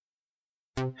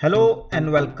Hello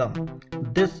and welcome.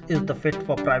 This is the Fit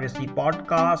for Privacy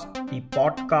podcast, the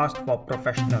podcast for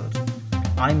professionals.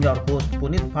 I'm your host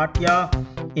Punit Bhatia.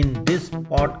 In this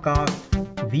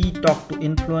podcast, we talk to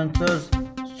influencers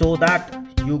so that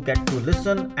you get to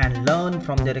listen and learn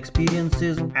from their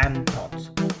experiences and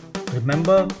thoughts.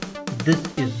 Remember, this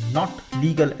is not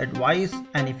legal advice,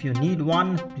 and if you need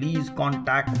one, please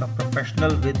contact a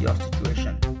professional with your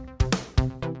situation.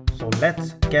 So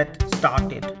let's get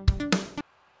started.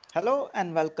 Hello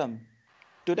and welcome.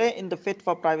 Today in the Fit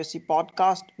for Privacy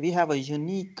podcast, we have a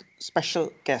unique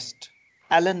special guest,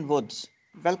 Alan Woods.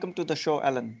 Welcome to the show,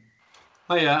 Alan.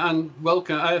 Hiya and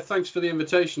welcome. Thanks for the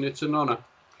invitation. It's an honor.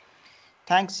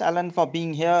 Thanks, Alan, for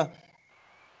being here.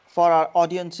 For our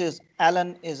audiences,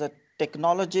 Alan is a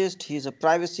technologist, he's a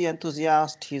privacy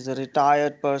enthusiast, he's a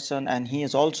retired person, and he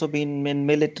has also been in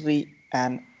military.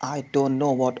 And I don't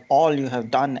know what all you have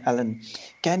done, Alan.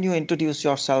 Can you introduce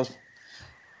yourself?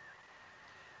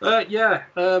 I've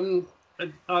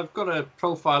got a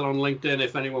profile on LinkedIn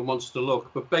if anyone wants to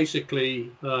look. But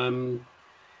basically, I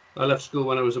left school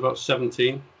when I was about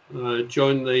 17.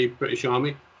 Joined the British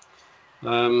Army.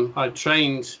 I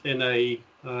trained in a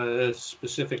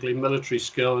specifically military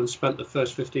skill and spent the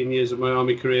first 15 years of my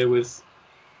Army career with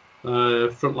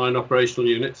frontline operational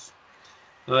units.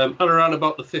 And around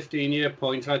about the 15-year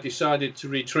point, I decided to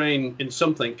retrain in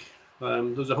something.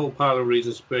 There's a whole pile of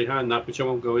reasons behind that, which I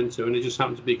won't go into, and it just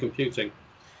happened to be computing.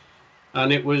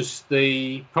 And it was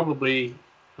probably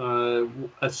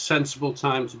a sensible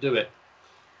time to do it,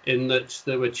 in that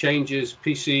there were changes,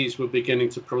 PCs were beginning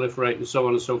to proliferate and so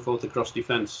on and so forth across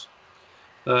defence.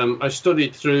 I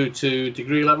studied through to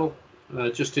degree level,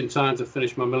 just in time to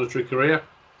finish my military career,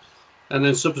 and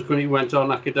then subsequently went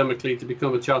on academically to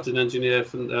become a chartered engineer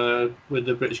with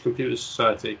the British Computer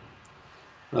Society.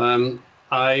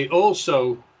 I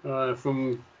also,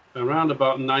 from around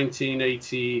about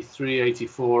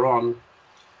 1983-84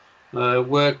 on,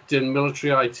 worked in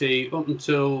military IT up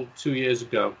until 2 years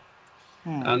ago.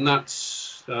 And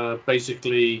that's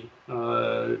basically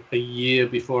a year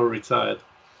before I retired.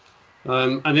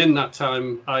 And in that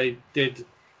time,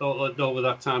 over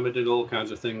that time, I did all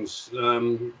kinds of things.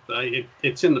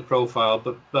 It's in the profile,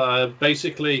 but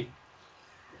basically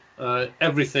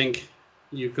everything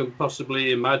you can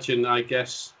possibly imagine, I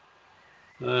guess,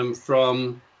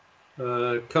 from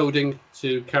coding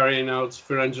to carrying out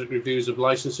forensic reviews of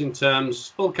licensing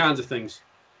terms, all kinds of things.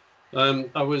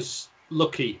 I was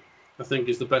lucky, I think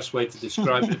is the best way to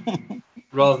describe it,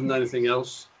 rather than anything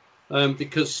else,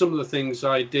 because some of the things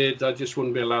I did, I just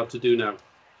wouldn't be allowed to do now.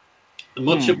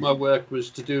 Much of my work was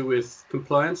to do with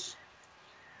compliance,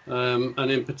 and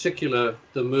in particular,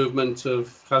 the movement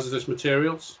of hazardous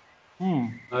materials.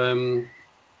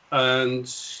 And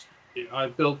I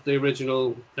built the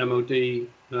original MOD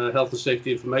Health and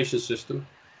Safety Information System.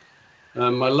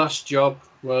 My last job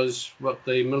was what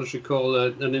the military call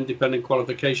an independent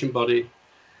qualification body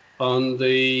on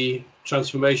the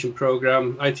transformation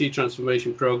program, IT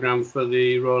transformation program for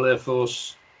the Royal Air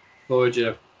Force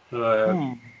Voyager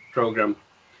program.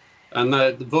 And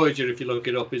the Voyager, if you look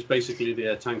it up, is basically the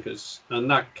air tankers. And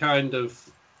that kind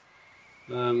of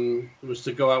was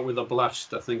to go out with a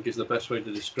blast, I think is the best way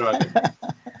to describe it.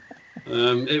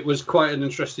 It was quite an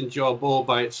interesting job all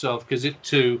by itself, because it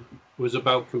too was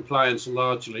about compliance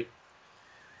largely.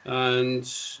 And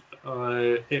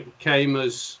it came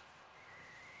as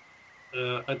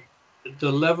the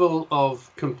level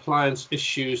of compliance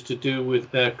issues to do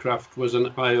with aircraft was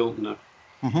an eye-opener.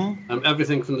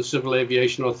 Everything from the Civil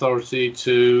Aviation Authority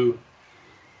to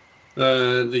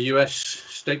the US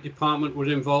State Department was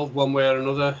involved one way or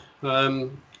another,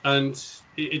 and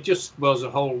it just was a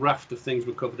whole raft of things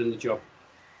were covered in the job.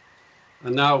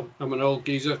 And now I'm an old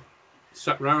geezer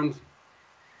sat around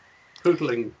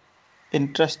poodling.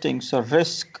 Interesting. So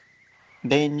risk,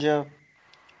 danger,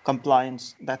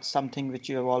 compliance, that's something which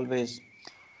you have always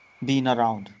been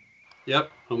around. Yep,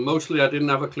 and mostly I didn't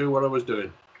have a clue what I was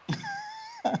doing.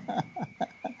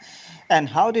 And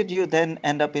how did you then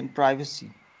end up in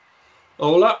privacy?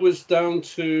 Oh, well, that was down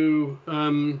to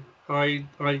I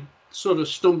sort of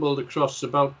stumbled across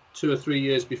about 2 or 3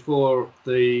 years before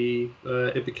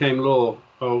it became law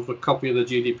of a copy of the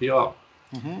GDPR.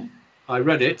 I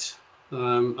read it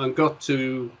and got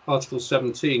to Article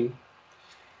 17,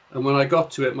 and when I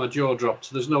got to it, my jaw dropped.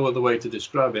 There's no other way to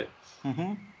describe it.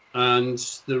 And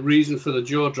the reason for the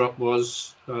jaw drop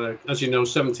was, as you know,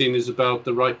 17 is about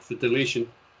the right for deletion.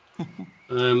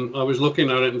 I was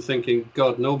looking at it and thinking,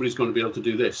 God, nobody's going to be able to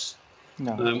do this.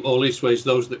 No. Or leastways,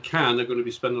 those that can are going to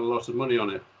be spending a lot of money on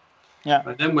it. Yeah.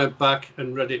 I then went back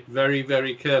and read it very,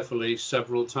 very carefully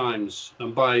several times.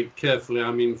 And by carefully,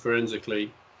 I mean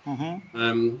forensically.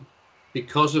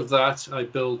 Because of that, I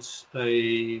built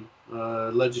a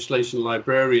legislation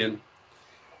librarian,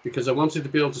 because I wanted to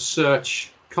be able to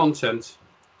search content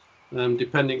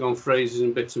depending on phrases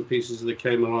and bits and pieces that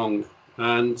came along.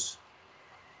 And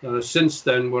since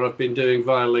then, what I've been doing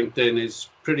via LinkedIn is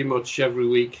pretty much every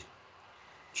week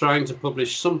trying to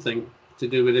publish something to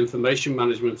do with information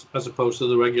management as opposed to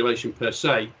the regulation per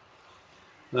se,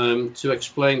 to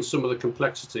explain some of the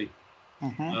complexity.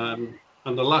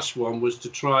 And the last one was to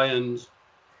try and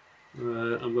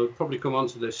we'll probably come on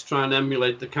to this, try and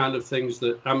emulate the kind of things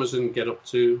that Amazon get up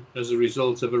to as a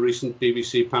result of a recent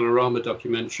BBC Panorama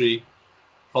documentary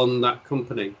on that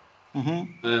company.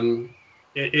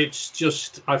 It's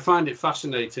just, I find it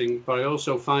fascinating, but I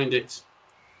also find it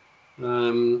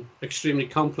extremely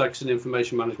complex in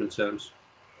information management terms.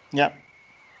 Yeah.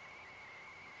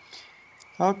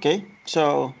 Okay.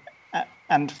 So,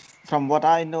 and from what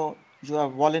I know, you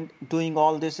are doing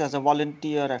all this as a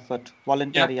voluntary effort.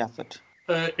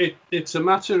 It's a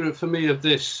matter of, for me, of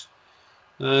this.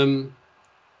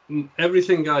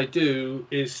 Everything I do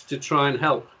is to try and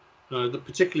help,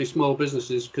 particularly small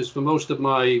businesses, because for most of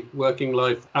my working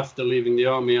life after leaving the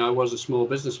army, I was a small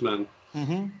businessman.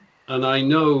 And I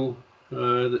know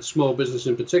that small business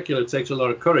in particular takes a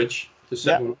lot of courage to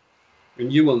set one up,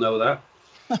 and you will know that.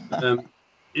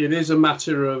 It is a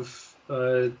matter of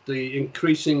the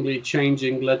increasingly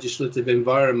changing legislative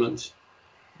environment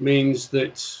means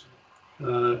that,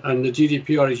 and the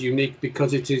GDPR is unique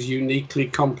because it is uniquely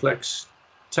complex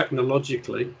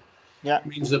technologically,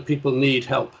 means that people need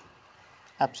help.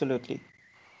 Absolutely.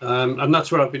 And that's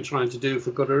what I've been trying to do,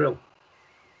 for good or ill.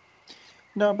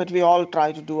 No, but we all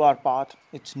try to do our part.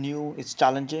 It's new, it's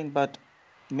challenging, but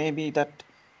maybe that,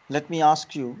 let me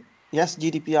ask you, yes,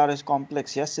 GDPR is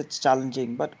complex, yes, it's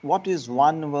challenging, but what is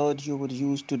one word you would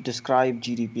use to describe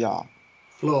GDPR?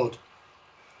 Flawed.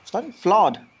 Sorry,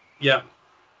 flawed? Yeah.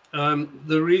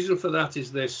 The reason for that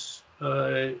is this.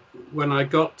 When I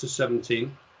got to 17,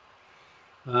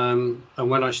 and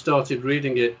when I started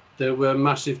reading it, there were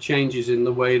massive changes in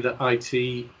the way that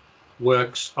IT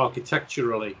works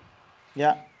architecturally.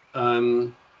 Yeah.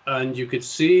 And you could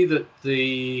see that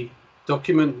the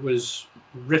document was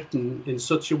written in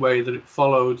such a way that it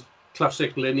followed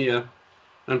classic linear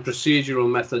and procedural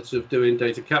methods of doing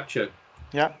data capture.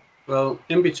 Yeah. Well,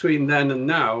 in between then and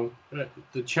now,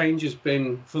 the change has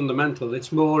been fundamental.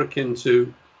 It's more akin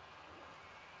to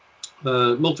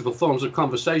multiple forms of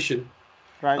conversation,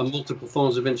 and multiple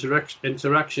forms of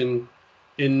interaction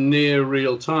in near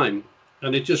real time.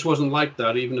 And it just wasn't like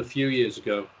that even a few years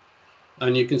ago.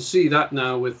 And you can see that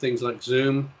now with things like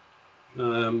Zoom,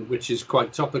 which is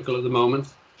quite topical at the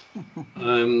moment.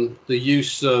 The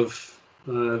use of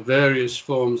various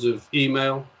forms of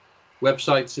email,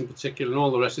 websites in particular, and all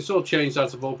the rest. It's all changed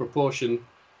out of all proportion.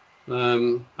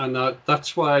 And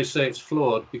that's why I say it's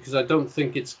flawed, because I don't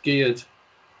think it's geared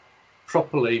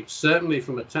properly, certainly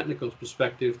from a technical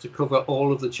perspective, to cover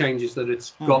all of the changes that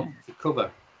it's got to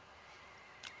cover.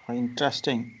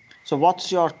 Interesting. So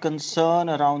what's your concern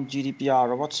around GDPR,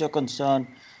 or what's your concern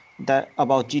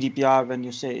about GDPR when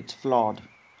you say it's flawed?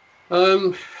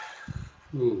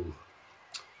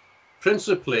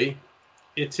 Principally,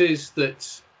 it is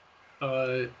that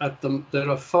there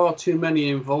are far too many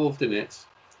involved in it,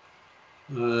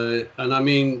 and I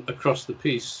mean across the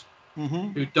piece,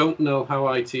 who don't know how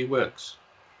IT works.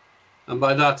 And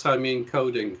by that I mean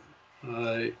coding.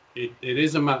 It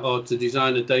is a matter to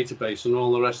design a database and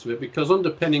all the rest of it, because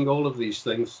underpinning all of these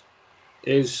things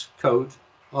is code,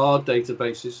 are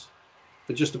databases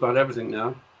for just about everything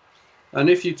now. And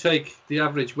if you take the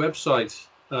average website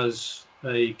as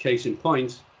a case in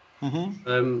point,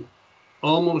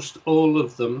 almost all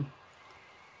of them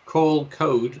call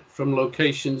code from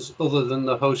locations other than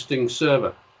the hosting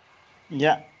server.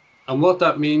 Yeah. And what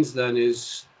that means then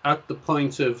is, at the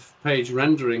point of page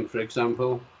rendering, for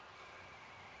example,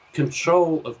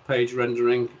 control of page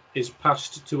rendering is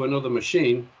passed to another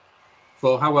machine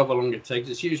for however long it takes.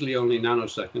 It's usually only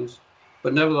nanoseconds,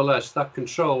 but nevertheless, that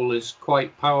control is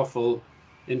quite powerful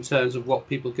in terms of what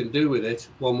people can do with it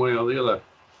one way or the other.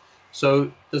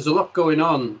 So there's a lot going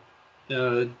on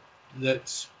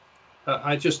that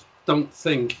I just don't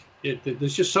think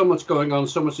there's just so much going on,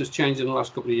 so much has changed in the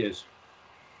last couple of years.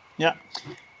 Yeah,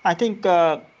 I think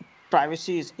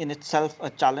privacy is in itself a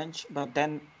challenge, but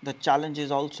then the challenge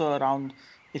is also around,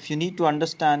 if you need to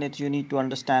understand it, you need to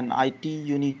understand IT,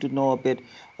 you need to know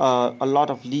a lot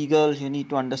of legal, you need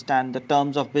to understand the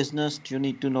terms of business, you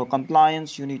need to know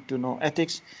compliance, you need to know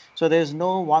ethics. So there's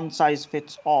no one size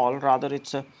fits all, rather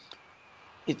it's a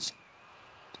it's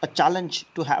a challenge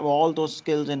to have all those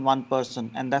skills in one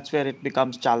person, and that's where it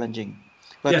becomes challenging.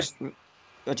 But Yes.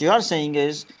 what you are saying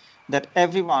is that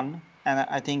everyone, and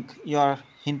I think you are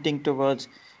hinting towards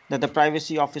that the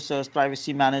privacy officers,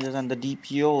 privacy managers, and the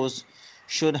DPOs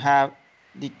should have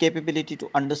the capability to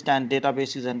understand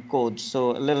databases and codes.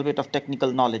 So a little bit of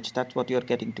technical knowledge. That's what you're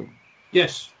getting to.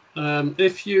 Yes. One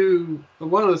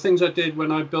of the things I did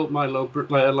when I built my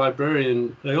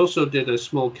librarian, I also did a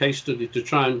small case study to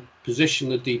try and position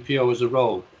the DPO as a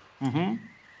role. Mm-hmm.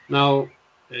 Now,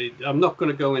 I'm not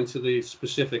going to go into the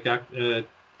specific acts.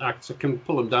 I can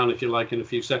pull them down if you like in a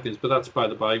few seconds, but that's by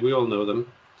the by. We all know them.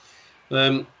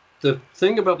 The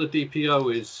thing about the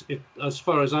DPO is, as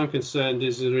far as I'm concerned,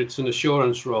 is that it's an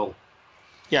assurance role.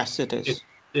 Yes, it is.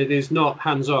 It is not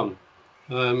hands-on,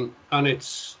 and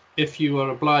it's, if you are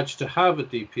obliged to have a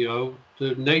DPO,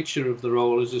 the nature of the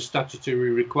role is a statutory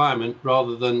requirement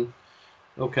rather than,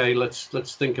 okay, let's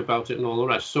think about it and all the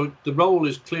rest. So the role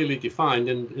is clearly defined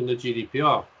in the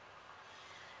GDPR.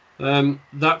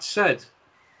 That said,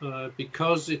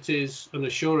 because it is an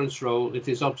assurance role, it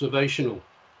is observational.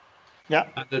 Yeah.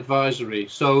 And advisory.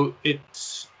 So it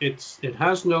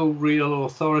has no real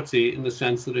authority in the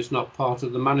sense that it's not part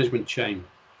of the management chain.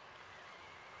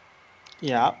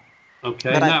 Yeah.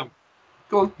 Okay, But now,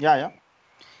 go on. Yeah.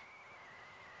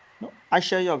 No, I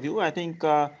share your view. I think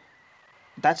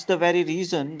that's the very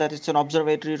reason that it's an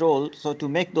observatory role. So to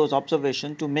make those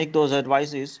observations, to make those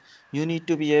advices, you need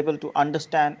to be able to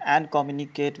understand and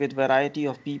communicate with variety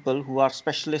of people who are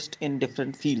specialists in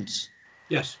different fields.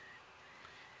 Yes.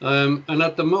 And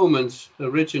at the moment,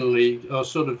 originally, or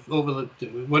sort of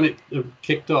when it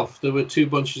kicked off, there were two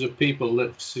bunches of people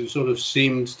that sort of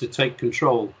seemed to take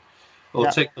control or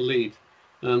take the lead,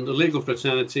 and the legal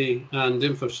fraternity and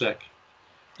InfoSec.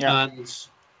 Yeah. And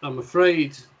I'm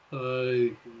afraid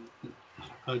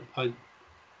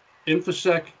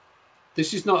InfoSec,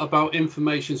 this is not about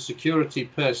information security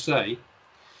per se.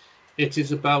 It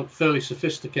is about fairly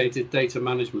sophisticated data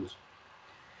management.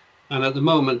 And at the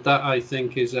moment, that I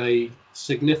think is a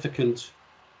significant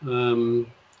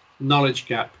knowledge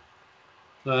gap.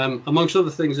 Amongst other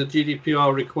things, the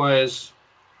GDPR requires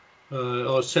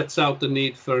or sets out the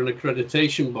need for an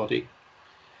accreditation body,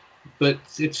 but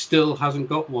it still hasn't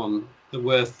got one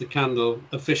worth the candle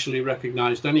officially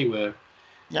recognized anywhere.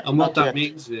 Yeah, and what that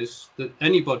means is that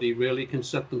anybody really can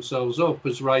set themselves up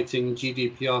as writing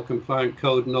GDPR compliant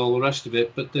code and all the rest of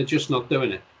it, but they're just not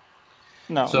doing it.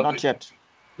 No, so not yet.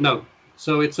 No.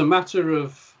 So it's a matter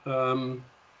of,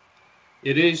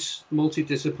 it is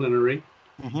multidisciplinary.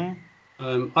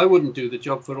 Mm-hmm. I wouldn't do the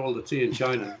job for all the tea in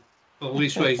China. Well,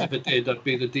 leastways, if it did, I'd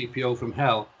be the DPO from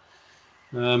hell.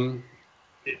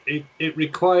 It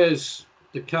requires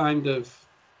the kind of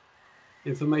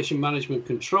information management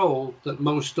control that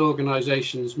most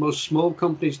organizations, most small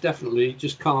companies definitely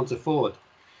just can't afford.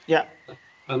 Yeah.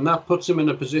 And that puts them in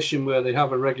a position where they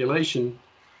have a regulation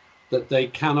that they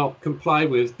cannot comply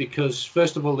with because,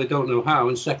 first of all, they don't know how,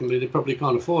 and secondly, they probably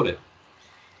can't afford it.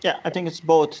 Yeah, I think it's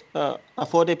both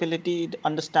affordability,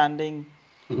 understanding,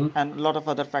 and a lot of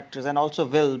other factors, and also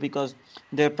will, because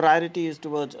their priority is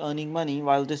towards earning money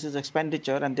while this is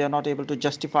expenditure, and they are not able to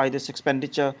justify this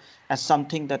expenditure as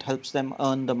something that helps them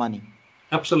earn the money.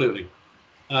 Absolutely.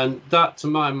 And that, to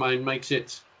my mind, makes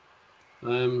it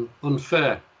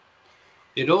unfair.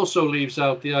 It also leaves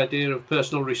out the idea of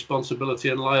personal responsibility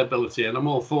and liability, and I'm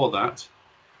all for that.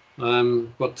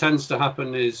 What tends to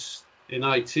happen is in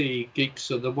IT, geeks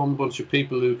are the one bunch of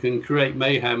people who can create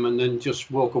mayhem and then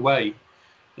just walk away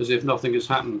as if nothing has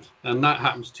happened, and that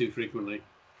happens too frequently.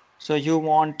 So you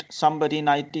want somebody in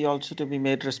IT also to be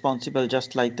made responsible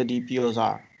just like the DPOs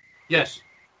are? Yes.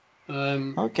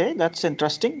 Okay, that's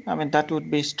interesting. I mean, that would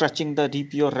be stretching the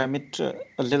DPO remit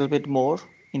a little bit more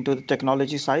into the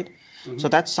technology side. So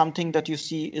that's something that you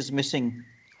see is missing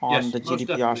on the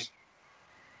GDPRs.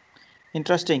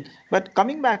 Interesting. But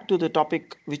coming back to the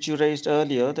topic which you raised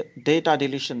earlier, the data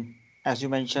deletion, as you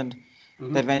mentioned,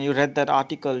 that when you read that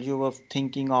article, you were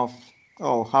thinking of,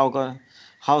 oh,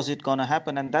 how's it going to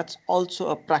happen? And that's also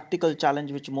a practical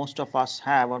challenge which most of us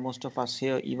have, or most of us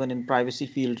here, even in privacy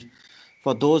field.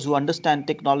 For those who understand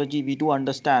technology, we do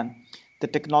understand the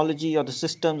technology or the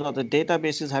systems or the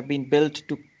databases have been built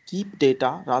to keep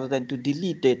data rather than to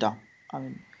delete data. I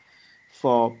mean,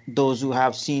 for those who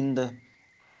have seen the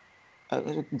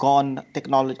gone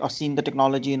technology or seen the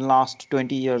technology in last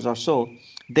 20 years or so,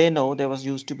 they know there was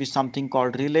used to be something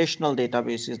called relational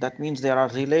databases. That means there are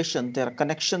relations, there are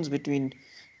connections between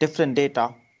different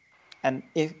data, and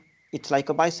if it's like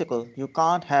a bicycle, you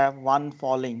can't have one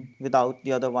falling without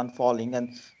the other one falling, and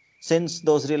since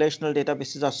those relational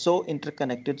databases are so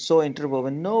interconnected, so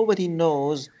interwoven, nobody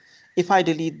knows if I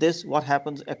delete this, what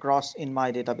happens across in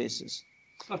my databases.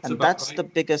 That's And about that's right. the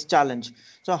biggest challenge.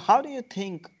 So how do you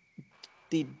think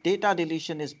the data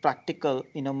deletion is practical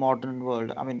in a modern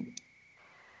world? I mean,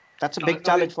 that's a big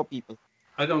challenge for people.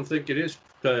 I don't think it is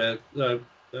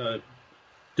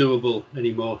doable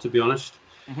anymore, to be honest.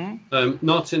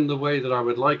 Not in the way that I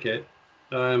would like it.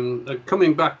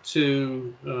 Coming back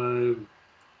to,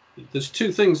 there's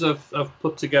two things I've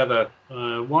put together.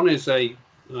 One is a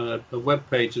web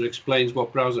page that explains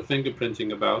what browser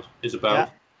fingerprinting is about, Yeah.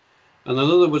 and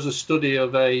another was a study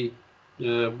of a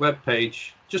web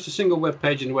page, just a single web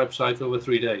page in the website over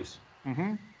 3 days.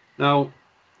 Now,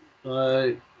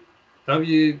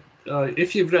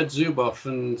 if you've read Zuboff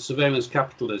and Surveillance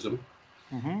Capitalism,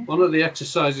 one of the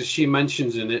exercises she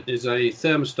mentions in it is a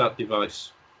thermostat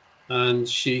device, and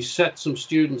she set some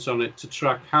students on it to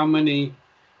track how many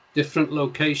different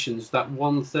locations that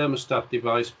one thermostat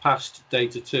device passed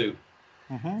data to.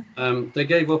 They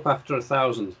gave up after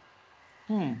 1,000.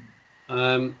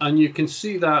 And you can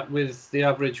see that with the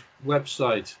average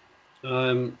website.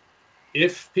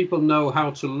 If people know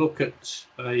how to look at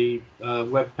a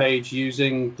web page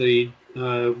using the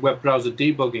web browser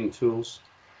debugging tools,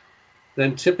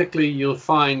 then typically you'll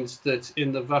find that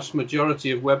in the vast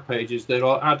majority of web pages, there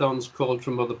are add-ons called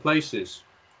from other places.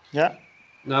 Yeah.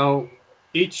 Now,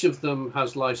 each of them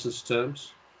has license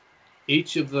terms.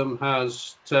 Each of them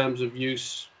has terms of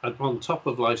use on top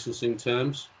of licensing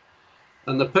terms.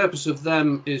 And the purpose of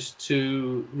them is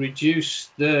to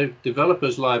reduce their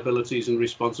developers' liabilities and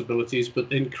responsibilities,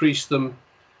 but increase them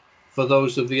for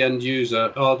those of the end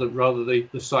user, or rather the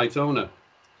site owner.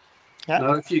 Yeah.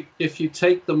 Now, if you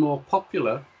take the more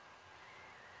popular,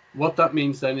 what that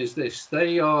means then is this: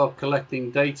 they are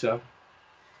collecting data,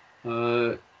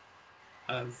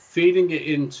 feeding it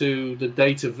into the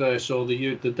dataverse or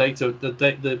the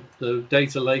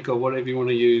data lake, or whatever you want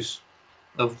to use,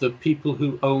 of the people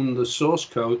who own the source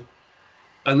code,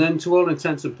 and then to all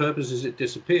intents and purposes it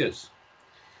disappears.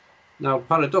 Now,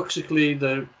 paradoxically,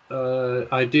 the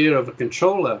idea of a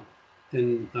controller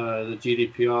in the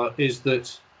GDPR is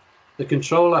that the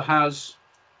controller has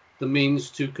the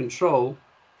means to control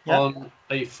on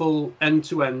a full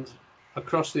end-to-end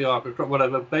across the arc,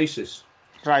 whatever basis.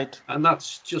 Right. And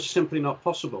that's just simply not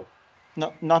possible.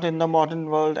 No, not in the modern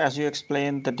world. As you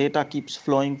explained, the data keeps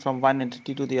flowing from one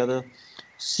entity to the other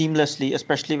seamlessly,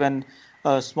 especially when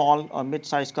a small or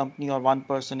mid-sized company or one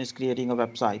person is creating a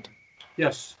website.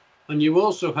 Yes, and you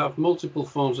also have multiple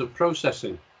forms of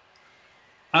processing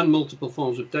and multiple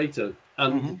forms of data,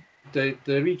 and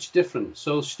they're each different.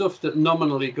 So stuff that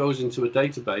nominally goes into a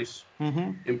database,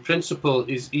 in principle,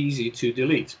 is easy to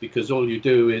delete, because all you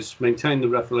do is maintain the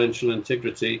referential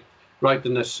integrity, write the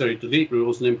necessary delete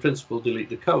rules, and in principle delete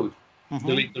the code,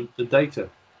 delete the data.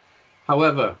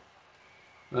 However,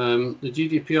 the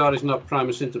GDPR is not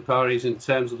primus inter pares in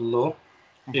terms of the law.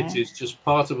 It is just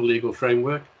part of a legal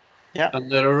framework. Yeah.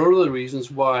 And there are other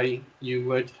reasons why you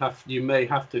may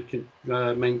have to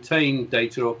maintain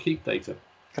data or keep data.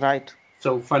 Right.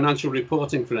 So financial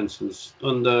reporting, for instance,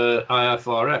 under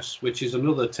IFRS, which is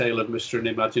another tale of mystery and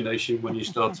imagination when you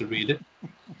start to read it.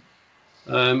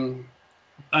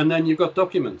 And then you've got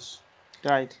documents.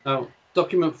 Right. Now,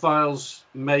 document files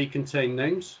may contain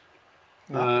names,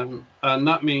 and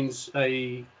that means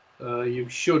you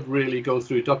should really go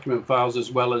through document files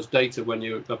as well as data when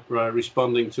you're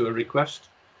responding to a request.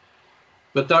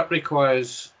 But that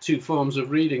requires two forms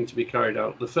of reading to be carried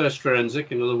out. The first,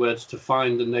 forensic, in other words, to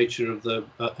find the nature of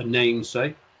a name,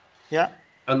 say. Yeah.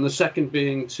 And the second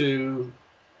being to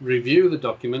review the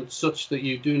document such that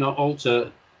you do not alter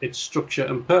its structure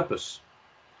and purpose.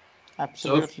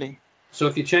 Absolutely. So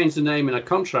if you change the name in a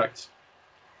contract,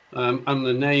 and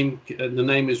the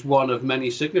name is one of many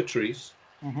signatories,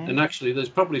 and actually there's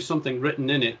probably something written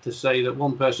in it to say that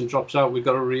one person drops out, we've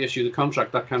got to reissue the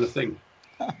contract, that kind of thing.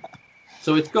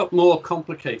 So it's got more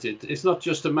complicated. It's not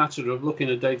just a matter of looking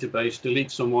at a database, delete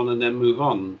someone, and then move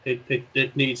on.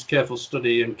 It needs careful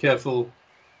study and careful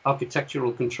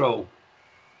architectural control.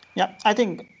 Yeah, I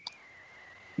think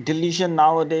deletion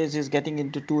nowadays is getting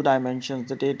into two dimensions: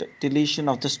 the deletion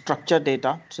of the structured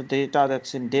data, so data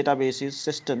that's in databases,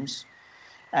 systems,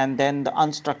 and then the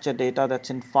unstructured data that's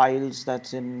in files,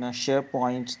 that's in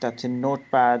SharePoints, that's in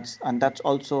notepads, and that's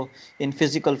also in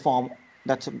physical form.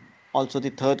 That's also the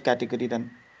third category, then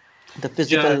the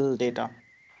physical data.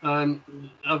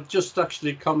 I've just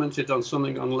actually commented on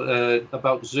something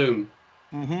about Zoom.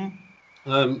 One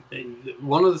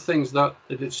of the things that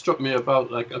it struck me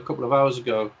about like a couple of hours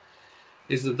ago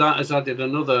is that has added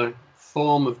another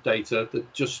form of data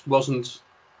that just wasn't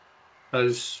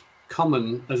as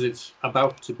common as it's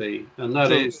about to be, and that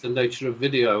True. is the nature of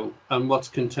video and what's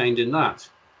contained in that.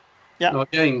 Yeah. Now,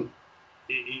 again,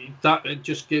 that it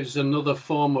just gives another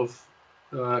form of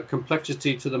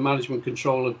complexity to the management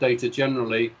control of data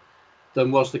generally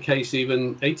than was the case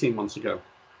even 18 months ago.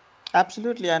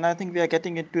 Absolutely, and I think we are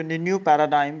getting into a new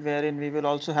paradigm wherein we will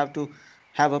also have to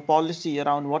have a policy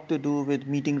around what to do with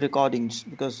meeting recordings,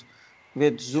 because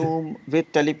with Zoom, with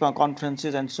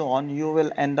teleconferences and so on, you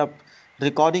will end up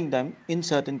recording them in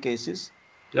certain cases.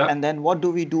 Yeah. And then what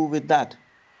do we do with that?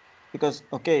 Because,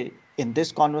 okay, in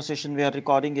this conversation we are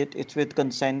recording it, it's with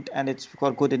consent and it's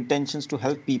for good intentions to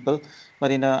help people.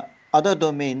 But in other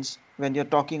domains, when you're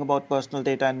talking about personal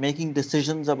data and making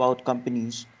decisions about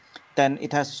companies, then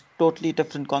it has totally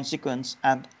different consequence,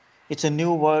 and it's a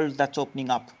new world that's opening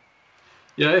up.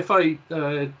 Yeah, if I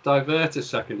divert a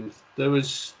second,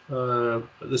 there's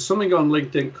something on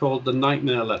LinkedIn called the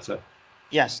Nightmare Letter.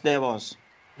 Yes, there was.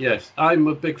 Yes, I'm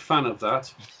a big fan of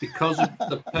that because of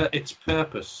its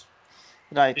purpose.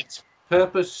 Right. Its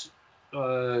purpose,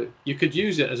 you could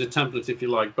use it as a template if you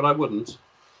like, but I wouldn't.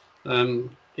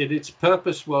 Its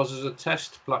purpose was as a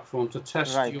test platform to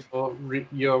test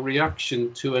your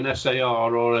reaction to an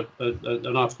SAR or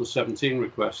an Article 17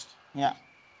 request. Yeah.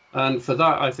 And for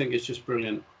that, I think it's just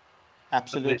brilliant.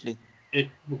 Absolutely.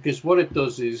 Because what it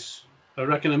does is, I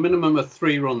reckon, a minimum of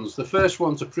 3 runs. The first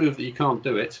one to prove that you can't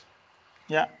do it.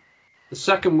 Yeah. The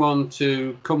second one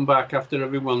to come back after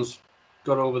everyone's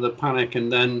got over the panic and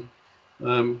then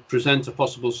present a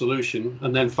possible solution,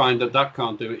 and then find that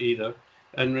can't do it either.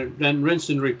 And then rinse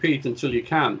and repeat until you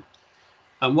can.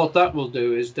 And what that will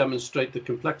do is demonstrate the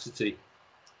complexity.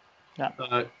 Yeah.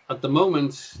 At the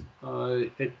moment,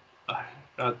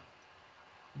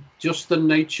 just the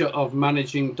nature of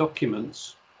managing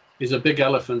documents is a big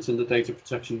elephant in the data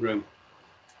protection room.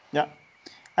 Yeah.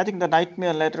 I think the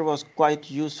Nightmare Letter was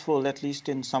quite useful, at least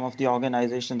in some of the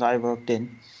organizations I worked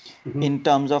in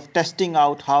terms of testing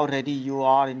out how ready you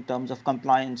are in terms of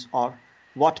compliance, or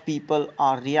what people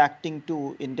are reacting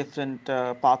to in different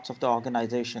parts of the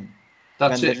organization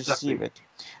when they receive it.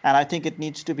 And I think it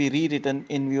needs to be rewritten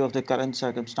in view of the current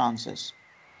circumstances.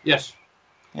 Yes.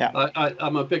 Yeah.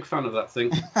 I'm a big fan of that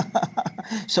thing.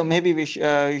 So maybe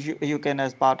you can,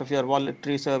 as part of your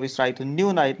voluntary service, write a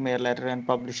new Nightmare Letter and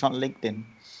publish on LinkedIn.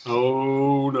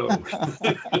 Oh, no.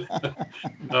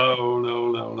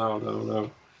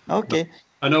 No. Okay.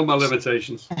 I know my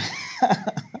limitations.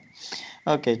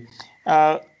 Okay.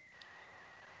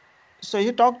 So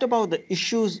you talked about the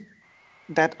issues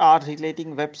that are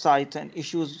relating websites and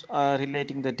issues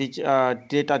relating the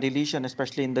data deletion,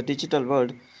 especially in the digital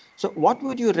world. So what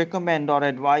would you recommend or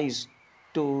advise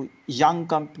to young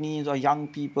companies or young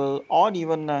people, or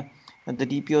even the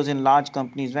DPOs in large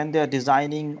companies, when they are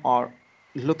designing or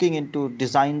looking into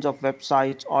designs of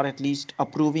websites, or at least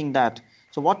approving that?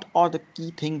 So what are the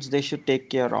key things they should take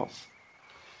care of?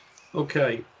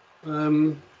 Okay.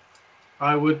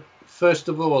 I would, first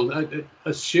of all,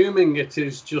 assuming it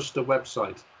is just a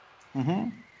website,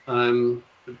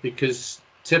 because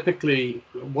typically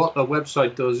what a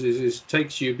website does is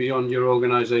takes you beyond your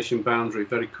organization boundary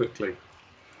very quickly.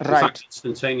 Right. In fact,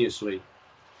 instantaneously.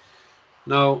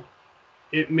 Now,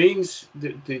 it means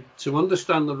to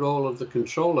understand the role of the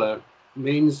controller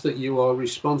means that you are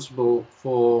responsible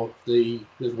for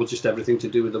just everything to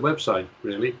do with the website,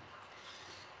 really.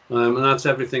 And that's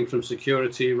everything from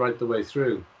security right the way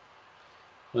through.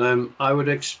 I would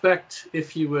expect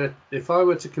if I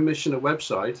were to commission a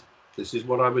website, this is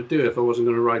what I would do if I wasn't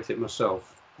going to write it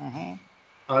myself.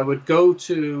 I would go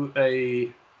to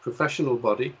a professional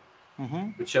body,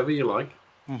 whichever you like,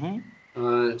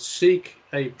 seek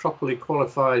a properly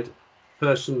qualified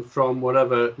person from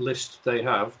whatever list they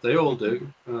have. They all do.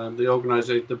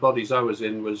 The bodies I was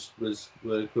in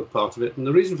were part of it. And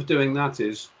the reason for doing that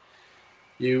is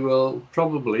you will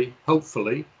probably,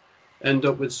 hopefully, end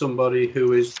up with somebody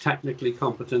who is technically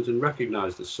competent and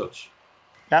recognized as such.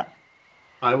 Yeah.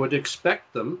 I would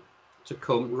expect them to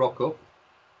rock up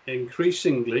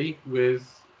increasingly with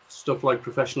stuff like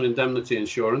professional indemnity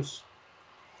insurance,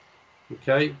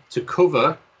 okay, to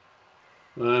cover,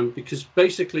 because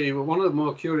basically one of the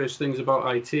more curious things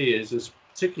about IT is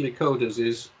particularly coders,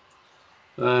 is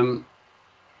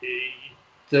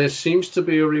there seems to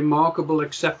be a remarkable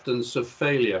acceptance of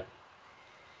failure.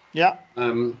 Yeah.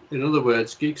 In other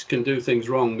words, geeks can do things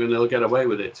wrong and they'll get away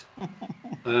with it.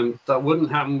 That wouldn't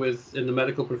happen in the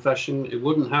medical profession. It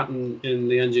wouldn't happen in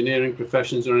the engineering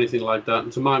professions or anything like that.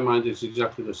 And to my mind, it's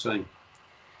exactly the same.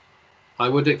 I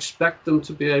would expect them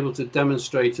to be able to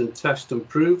demonstrate and test and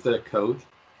prove their code,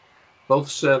 both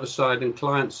server side and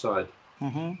client side.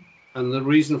 And the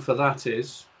reason for that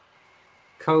is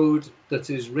code that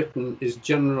is written is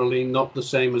generally not the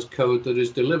same as code that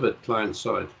is delivered client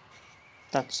side.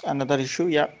 That's another issue,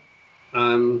 yeah.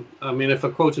 I mean, if I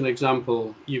quote an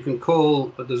example, you can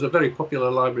call, there's a very popular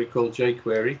library called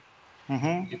jQuery.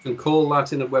 You can call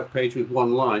that in a web page with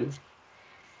one line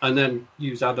and then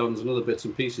use add-ons and other bits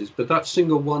and pieces. But that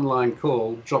single one-line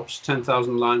call drops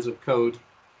 10,000 lines of code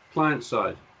client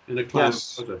side in a client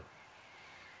browser.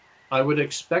 I would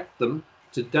expect them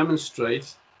to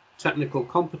demonstrate technical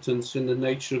competence in the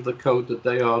nature of the code that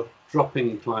they are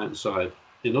dropping client side.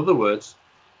 In other words,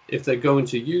 if they're going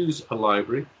to use a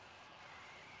library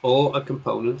or a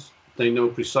component, they know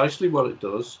precisely what it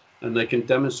does, and they can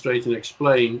demonstrate and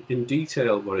explain in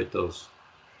detail what it does.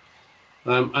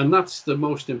 And that's the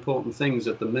most important things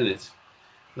at the minute.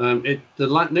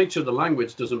 The nature of the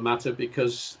language doesn't matter,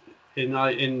 because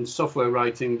in software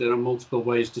writing, there are multiple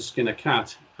ways to skin a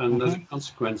cat, and as a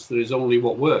consequence, there is only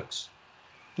what works.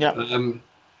 Yeah.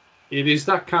 It is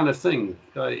that kind of thing,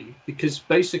 because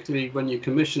basically when you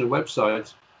commission a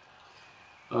website,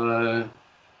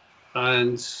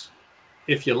 and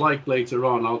if you like, later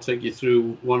on, I'll take you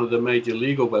through one of the major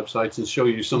legal websites and show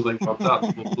you something about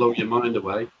that will blow your mind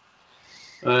away.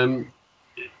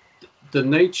 The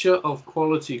nature of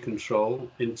quality control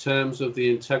in terms of the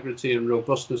integrity and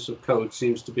robustness of code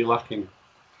seems to be lacking.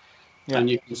 Yeah. And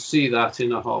you can see that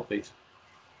in a heartbeat.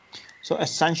 So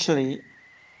essentially,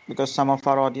 because some of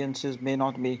our audiences may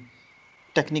not be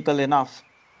technical enough,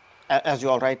 as you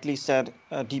all rightly said,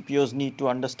 DPOs need to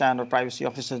understand, or privacy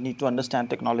officers need to understand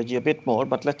technology a bit more.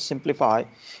 But let's simplify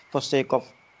for sake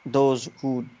of those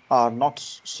who are not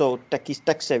so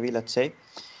tech savvy, let's say.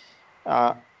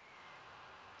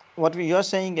 What we are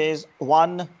saying is,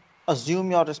 one, assume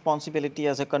your responsibility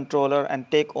as a controller and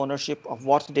take ownership of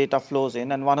what data flows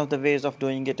in. And one of the ways of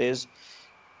doing it is,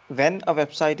 when a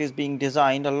website is being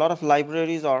designed, a lot of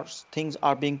libraries or things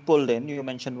are being pulled in. You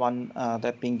mentioned one,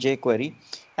 that being jQuery,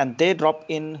 and they drop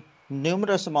in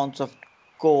numerous amounts of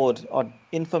code or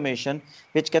information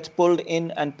which gets pulled in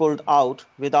and pulled out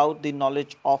without the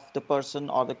knowledge of the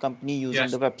person or the company using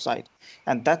the website.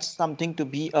 And that's something to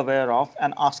be aware of,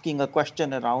 and asking a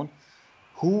question around,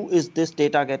 who is this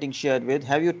data getting shared with?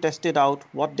 Have you tested out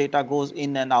what data goes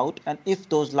in and out? And if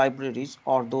those libraries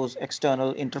or those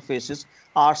external interfaces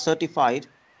are certified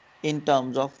in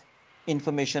terms of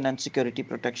information and security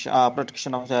protection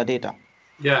of the data.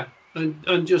 Yeah,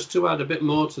 and just to add a bit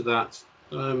more to that,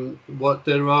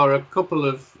 there are a couple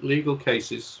of legal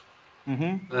cases,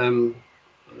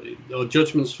 or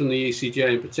judgments from the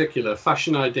ECJ in particular,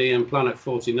 Fashion ID and Planet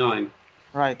 49.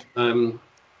 Right.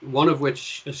 One of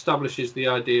which establishes the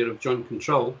idea of joint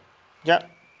control. Yeah.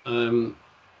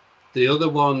 The other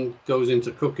one goes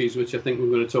into cookies, which I think we're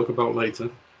going to talk about later.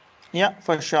 Yeah,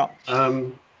 for sure.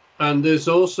 And there's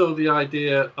also the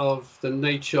idea of the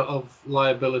nature of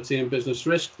liability and business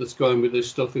risk that's going with this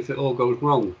stuff if it all goes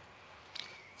wrong.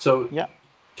 So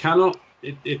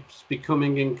it's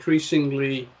becoming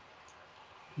increasingly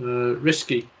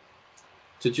risky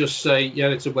to just say, yeah,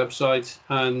 it's a website,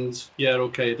 and yeah,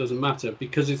 okay, it doesn't matter,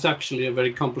 because it's actually a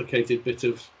very complicated bit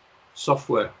of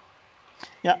software.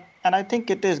 Yeah, and I think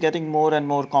it is getting more and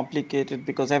more complicated,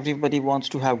 because everybody wants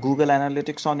to have Google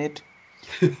Analytics on it.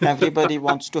 Everybody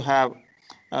wants to have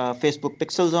Facebook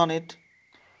pixels on it,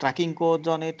 tracking codes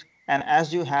on it. And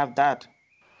as you have that,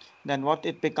 then what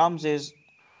it becomes is,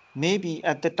 maybe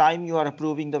at the time you are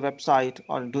approving the website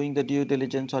or doing the due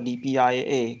diligence or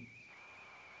DPIA,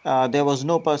 there was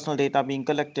no personal data being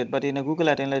collected. But in a Google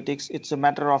Analytics, it's a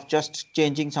matter of just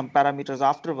changing some parameters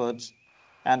afterwards,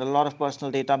 and a lot of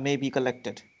personal data may be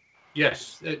collected.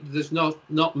 Yes, there's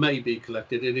not may be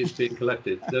collected, it is being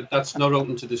collected. That's not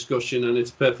open to discussion, and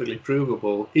it's perfectly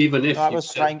provable, even if... I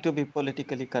was trying to be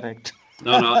politically correct.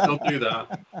 No, don't do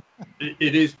that.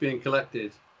 It is being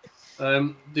collected.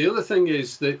 The other thing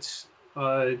is that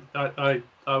I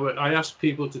ask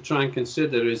people to try and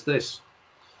consider is this.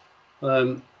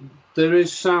 There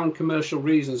is sound commercial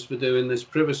reasons for doing this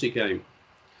privacy game.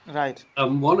 Right.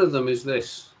 And one of them is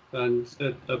this, and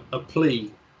a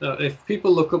plea. If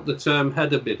people look up the term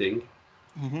header bidding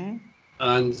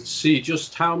and see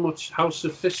just how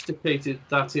sophisticated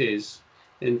that is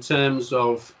in terms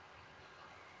of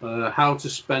how to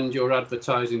spend your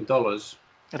advertising dollars,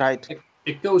 right?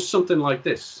 It goes something like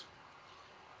this.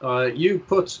 You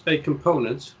put a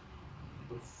component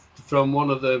from one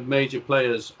of the major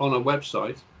players on a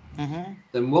website,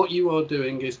 then what you are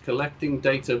doing is collecting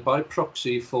data by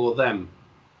proxy for them.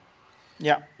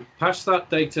 Yeah. Pass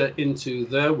that data into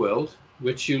their world,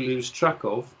 which you lose track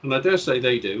of, and I dare say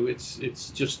they do. It's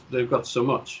just they've got so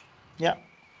much. Yeah.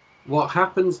 What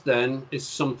happens then is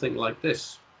something like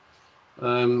this.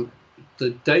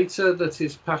 the data that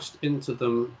is passed into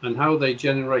them and how they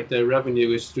generate their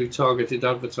revenue is through targeted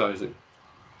advertising.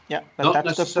 Yeah, but Not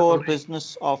that's the core necessarily,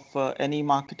 business of any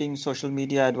marketing social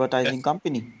media advertising yes,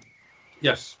 company.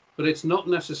 yes, but it's not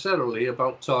necessarily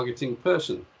about targeting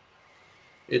person.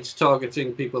 It's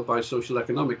targeting people by social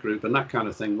economic group and that kind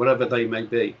of thing, whatever they may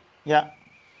be. Yeah,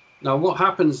 Now, what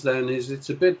happens then is it's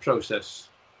a bid process.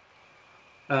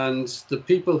 And the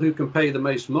people who can pay the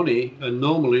most money are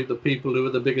normally the people who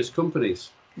are the biggest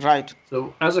companies. right.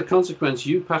 So as a consequence,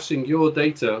 you passing your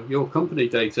data, your company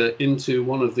data, into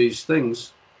one of these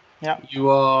things, Yeah, you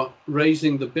are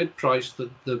raising the bid price that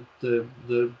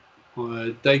the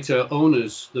data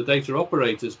owners, the data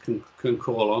operators can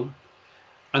call on.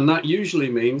 And that usually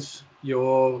means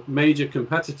your major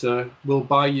competitor will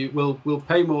buy you, will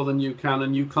pay more than you can,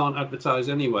 and you can't advertise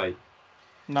anyway.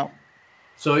 no.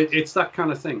 So it's that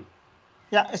kind of thing.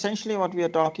 Yeah, essentially what we are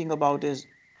talking about is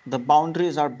the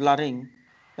boundaries are blurring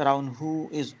around who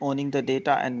is owning the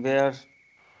data and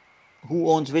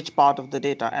who owns which part of the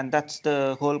data, and that's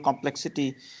the whole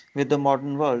complexity with the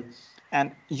modern world.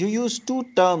 And you use two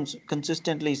terms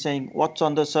consistently, saying what's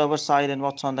on the server side and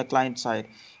what's on the client side.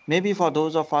 Maybe for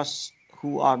those of us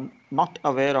who are not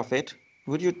aware of it,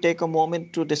 would you take a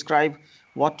moment to describe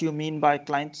what you mean by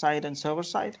client side and server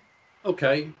side?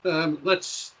 Okay,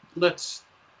 let's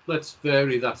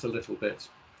vary that a little bit.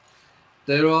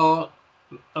 There are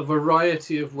a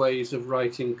variety of ways of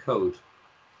writing code.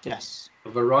 Yes.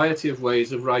 A variety of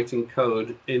ways of writing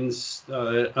code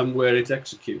and where it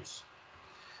executes.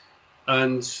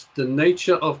 And the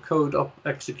nature of code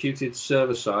executed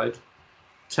server side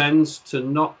tends to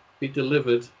not be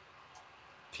delivered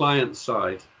client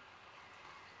side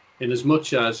in as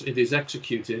much as it is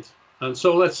executed. And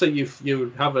so let's say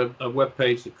you have a web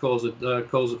page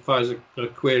that fires a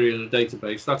query in a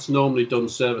database. That's normally done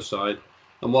server side.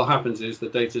 And what happens is the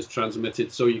data is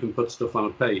transmitted so you can put stuff on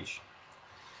a page.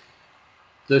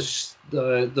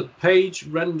 The page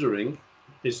rendering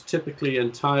is typically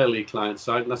entirely client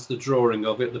side, and that's the drawing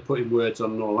of it, the putting words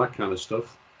on and all that kind of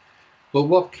stuff. But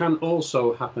what can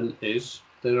also happen is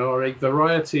there are a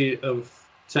variety of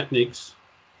techniques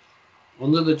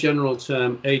under the general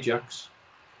term AJAX,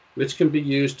 which can be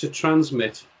used to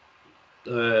transmit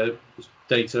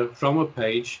data from a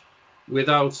page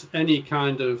without any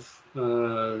kind of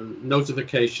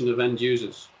notification of end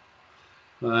users.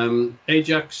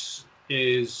 AJAX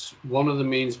is one of the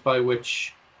means by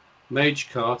which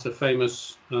MageCart, a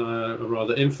famous, or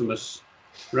rather infamous,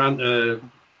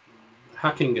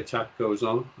 hacking attack goes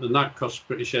on, and that costs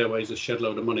British Airways a shed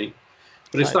load of money.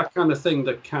 But it's that kind of thing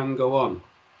that can go on.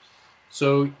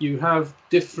 So you have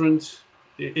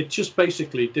it's just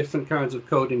basically different kinds of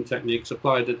coding techniques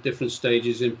applied at different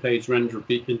stages in page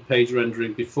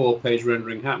rendering before page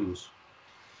rendering happens.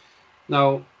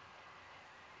 Now,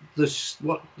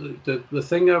 the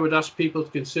thing I would ask people to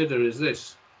consider is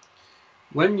this: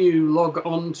 when you log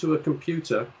on to a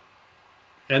computer,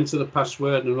 enter the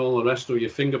password and all the rest, or your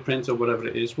fingerprint or whatever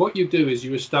it is, what you do is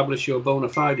you establish your bona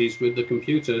fides with the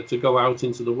computer to go out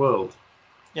into the world.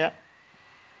 Yeah.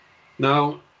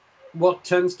 Now, what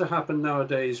tends to happen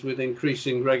nowadays with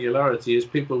increasing regularity is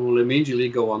people will immediately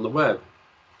go on the web.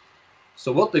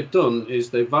 So what they've done is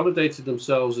they've validated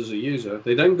themselves as a user.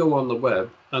 They then go on the web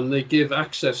and they give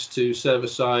access to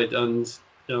server-side and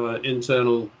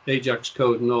internal AJAX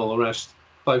code and all the rest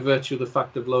by virtue of the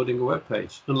fact of loading a web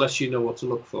page, unless you know what to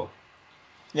look for.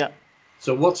 Yeah.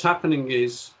 So what's happening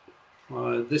is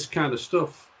this kind of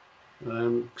stuff,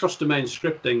 cross-domain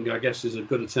scripting, I guess is as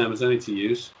good a term as any to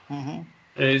use,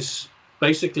 is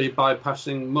basically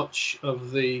bypassing much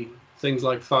of the things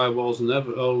like firewalls and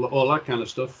all that kind of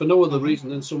stuff for no other reason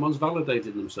than someone's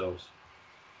validated themselves.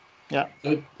 Yeah.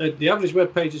 So, the average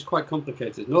web page is quite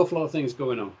complicated. An awful lot of things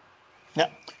going on. Yeah.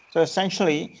 So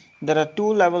essentially, there are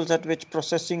two levels at which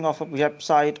processing of a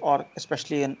website or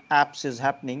especially in apps is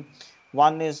happening.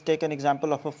 One is, take an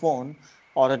example of a phone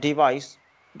or a device,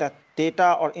 that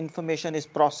data or information is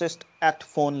processed at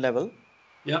phone level.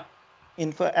 Yeah.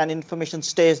 And information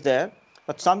stays there,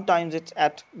 but sometimes it's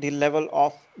at the level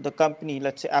of the company,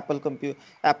 let's say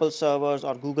Apple servers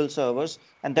or Google servers,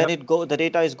 and then the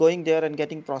data is going there and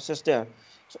getting processed there.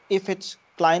 So if it's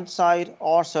client side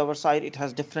or server side, it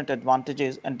has different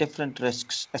advantages and different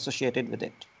risks associated with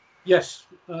it. Yes,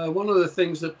 one of the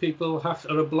things that people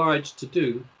are obliged to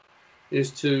do is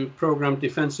to program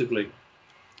defensively.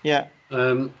 Yeah.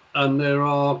 And there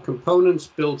are components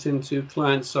built into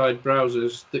client-side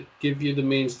browsers that give you the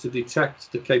means to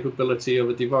detect the capability of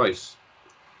a device.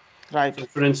 Right. So,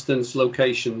 for instance,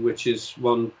 location, which is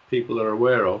one people are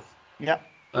aware of. Yeah.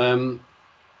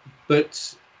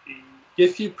 But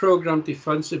if you program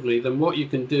defensively, then what you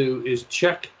can do is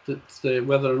check that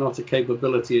whether or not a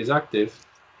capability is active,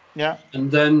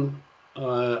 and then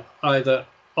either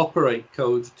operate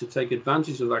code to take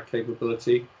advantage of that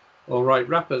capability, or write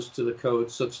wrappers to the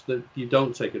code such that you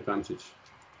don't take advantage.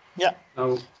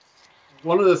 Now,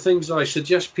 one of the things I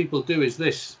suggest people do is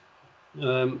this,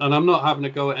 and I'm not having a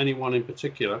go at anyone in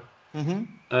particular,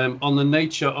 on the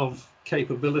nature of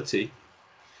capability,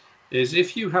 is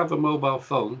if you have a mobile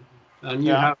phone and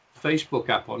you have a Facebook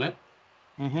app on it,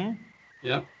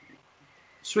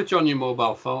 switch on your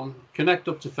mobile phone, connect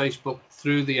up to Facebook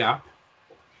through the app,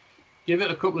 give it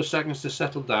a couple of seconds to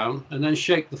settle down, and then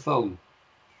shake the phone.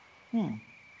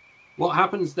 What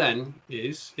happens then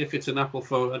is, if it's an Apple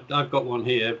phone, I've got one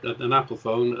here, an Apple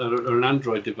phone or an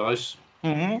Android device,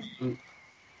 a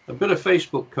bit of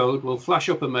Facebook code will flash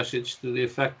up a message to the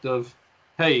effect of,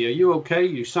 "Hey, are you okay?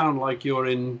 You sound like you're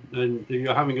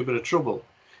having a bit of trouble."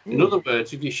 In other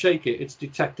words, if you shake it, it's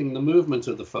detecting the movement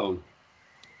of the phone,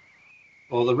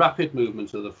 or the rapid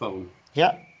movement of the phone.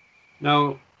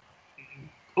 Now,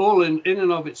 all in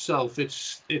and of itself,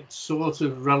 it's sort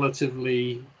of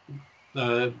relatively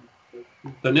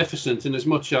beneficent in as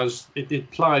much as it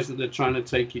implies that they're trying to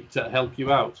take it to help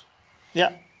you out.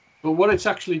 But what it's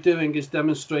actually doing is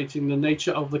demonstrating the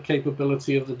nature of the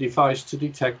capability of the device to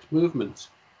detect movement.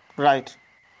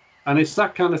 And it's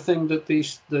that kind of thing that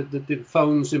the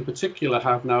phones in particular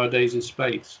have nowadays in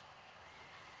spades.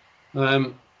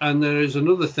 And there is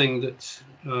another thing that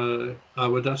I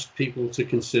would ask people to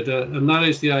consider, and that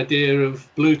is the idea of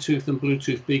Bluetooth and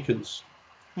Bluetooth beacons.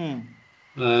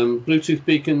 Bluetooth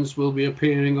beacons will be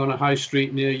appearing on a high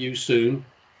street near you soon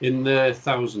in their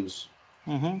thousands.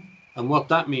 And what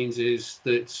that means is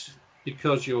that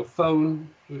because your phone,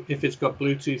 if it's got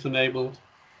Bluetooth enabled,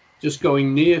 just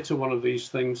going near to one of these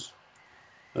things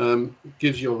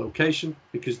gives your location,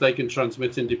 because they can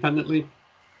transmit independently.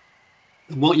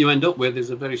 And what you end up with is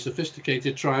a very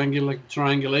sophisticated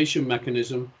triangulation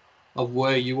mechanism of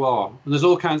where you are. And there's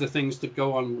all kinds of things that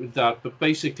go on with that, but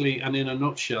basically, and in a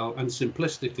nutshell and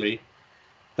simplistically,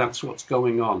 that's what's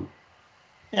going on.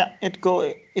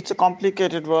 It's a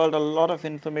complicated world. A lot of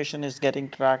information is getting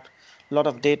tracked, a lot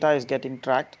of data is getting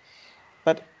tracked,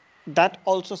 but that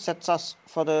also sets us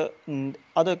for the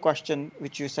other question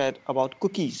which you said about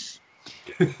cookies.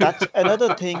 That's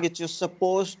another thing which is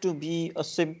supposed to be a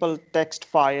simple text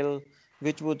file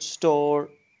which would store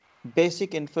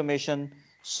basic information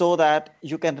so that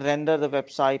you can render the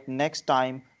website next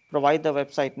time, provide the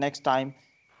website next time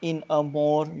in a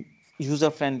more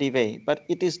user-friendly way. But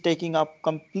it is taking up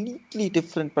completely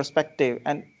different perspective,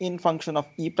 and in function of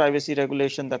e-privacy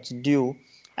regulation that's due,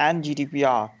 and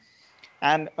GDPR,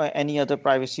 and any other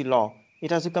privacy law,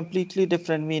 it has a completely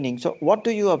different meaning. So what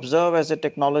do you observe as a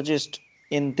technologist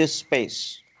in this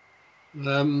space?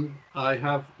 I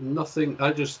have nothing.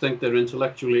 I just think they're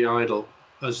intellectually idle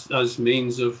as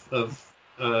means of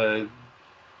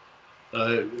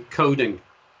coding.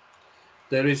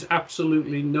 There is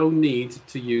absolutely no need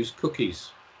to use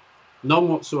cookies, none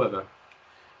whatsoever.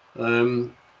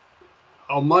 On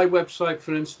my website,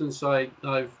 for instance,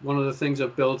 one of the things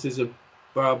I've built is a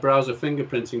browser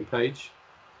fingerprinting page.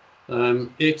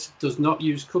 It does not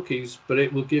use cookies, but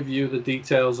it will give you the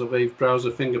details of a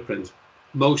browser fingerprint.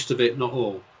 Most of it, not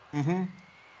all.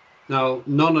 Now,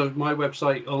 none of my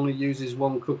website only uses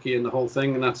one cookie in the whole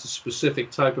thing, and that's a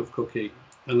specific type of cookie,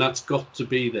 and that's got to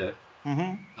be there.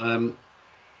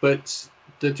 But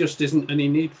there just isn't any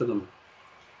need for them.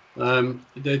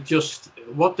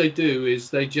 What they do is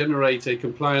they generate a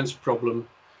compliance problem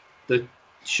that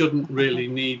shouldn't really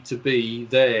need to be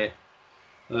there.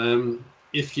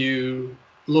 If you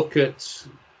look at,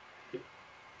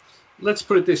 let's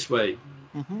put it this way,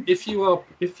 if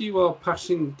you are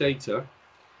passing data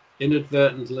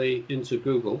inadvertently into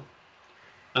Google,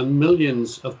 and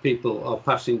millions of people are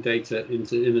passing data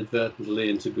inadvertently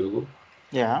into Google,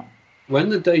 when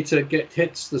the data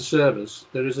hits the servers,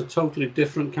 there is a totally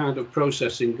different kind of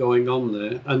processing going on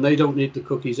there, and they don't need the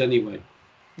cookies anyway.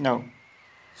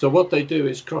 So what they do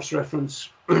is cross-reference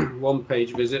one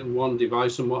page visit and one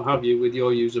device and what have you with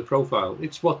your user profile.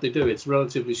 It's what they do. It's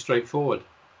relatively straightforward.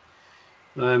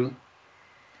 But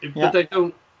they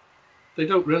don't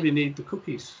really need the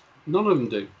cookies. None of them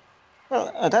do.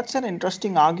 Well, that's an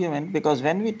interesting argument, because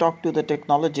when we talk to the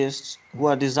technologists who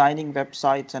are designing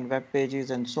websites and web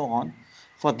pages and so on,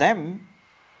 for them,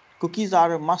 cookies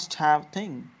are a must-have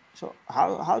thing. So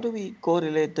how do we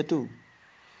correlate the two?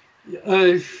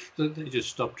 They just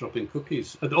stop dropping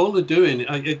cookies. And all they're doing,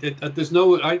 I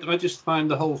just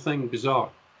find the whole thing bizarre.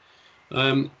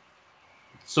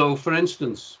 So, for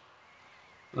instance,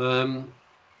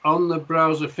 on the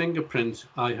browser fingerprint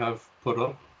I have put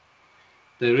up,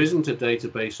 there isn't a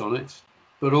database on it,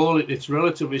 but it's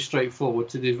relatively straightforward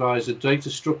to devise a data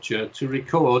structure to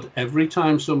record every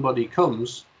time somebody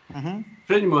comes,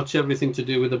 pretty much everything to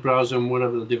do with the browser and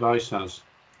whatever the device has.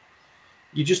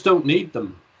 You just don't need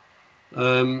them.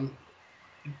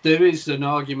 There is an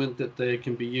argument that they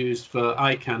can be used for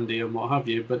eye candy and what have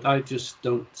you, but I just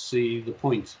don't see the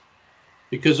point.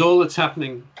 Because all that's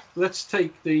happening, let's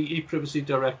take the e-privacy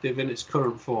directive in its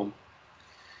current form.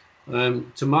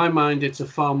 To my mind, it's a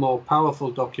far more powerful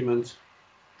document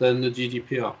than the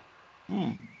GDPR.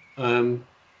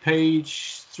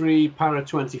 Page 3, para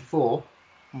 24,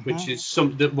 which is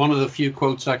one of the few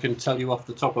quotes I can tell you off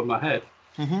the top of my head,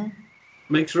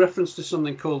 makes reference to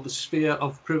something called the sphere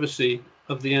of privacy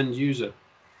of the end user.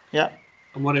 Yeah.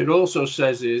 And what it also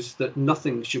says is that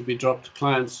nothing should be dropped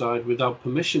client side without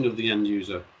permission of the end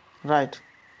user. Right.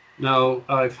 Now,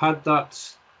 I've had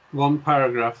that one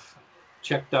paragraph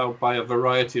checked out by a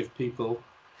variety of people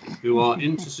who are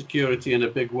into security in a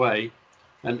big way,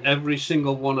 and every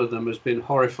single one of them has been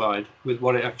horrified with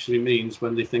what it actually means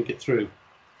when they think it through.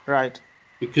 Right.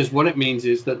 Because what it means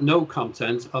is that no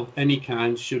content of any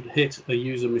kind should hit a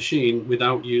user machine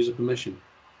without user permission.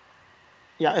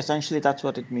 Yeah, essentially that's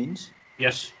what it means.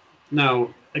 Yes. Now,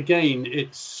 again,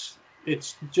 it's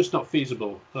just not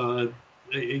feasible.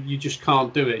 You just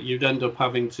can't do it. You'd end up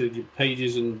having to,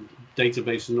 pages and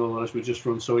database and all that would just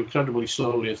run so incredibly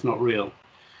slowly, it's not real.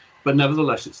 But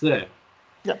nevertheless, it's there.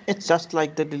 Yeah, it's just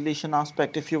like the deletion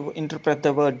aspect. If you interpret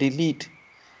the word delete,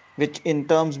 which in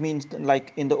terms means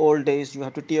like in the old days, you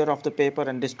have to tear off the paper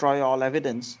and destroy all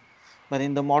evidence. But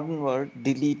in the modern world,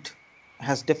 delete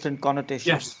has different connotations.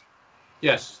 Yes.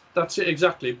 Yes, that's it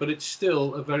exactly. But it's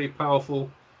still a very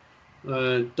powerful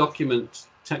document,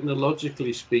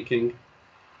 technologically speaking,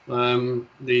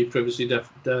 the privacy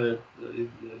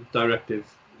directive.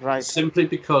 Right. Simply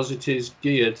because it is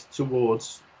geared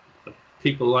towards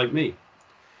people like me.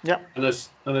 Yeah. And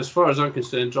as far as I'm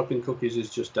concerned, dropping cookies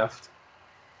is just daft.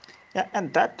 Yeah,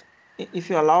 and that, if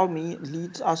you allow me,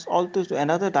 leads us also to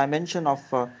another dimension of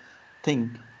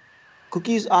thing.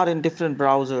 Cookies are in different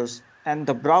browsers, and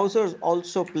the browsers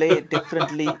also play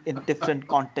differently in different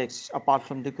contexts apart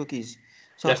from the cookies.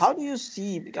 So Yes. how do you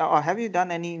see, or have you done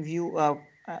any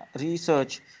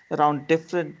research around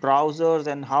different browsers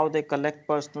and how they collect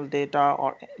personal data,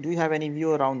 or do you have any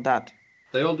view around that?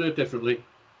 They all do it differently.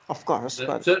 Of course,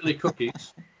 but certainly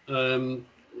cookies.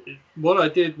 What I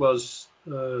did was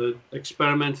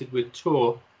experimented with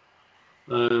Tor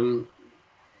in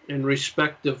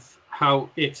respect of how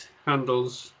it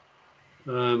handles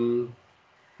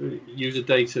user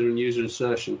data and user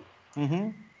insertion.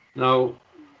 Now,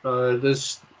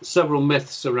 there's several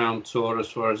myths around Tor as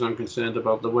far as I'm concerned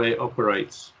about the way it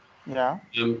operates. Yeah.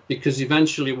 Because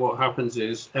eventually what happens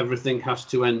is everything has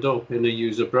to end up in a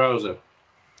user browser.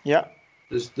 Yeah.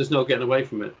 There's no getting away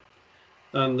from it.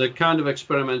 And the kind of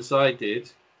experiments I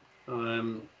did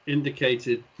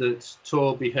indicated that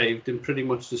Tor behaved in pretty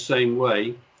much the same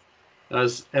way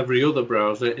as every other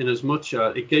browser, in as much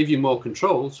as it gave you more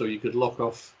control, so you could lock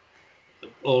off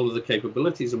all of the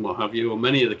capabilities and what have you, or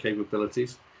many of the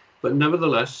capabilities. But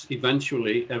nevertheless,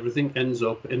 eventually, everything ends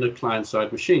up in a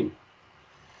client-side machine.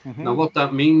 Now, what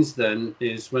that means then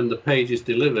is when the page is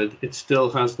delivered, it still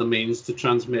has the means to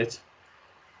transmit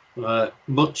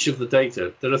much of the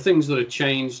data. There are things that are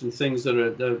changed and things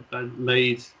that are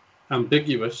made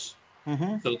ambiguous,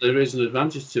 so there is an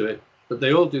advantage to it, but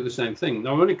they all do the same thing.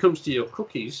 Now, when it comes to your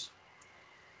cookies,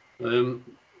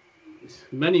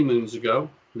 many moons ago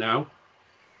now,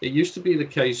 it used to be the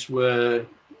case where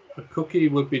a cookie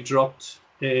would be dropped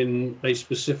in a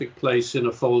specific place in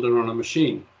a folder on a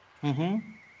machine.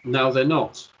 Now they're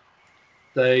not.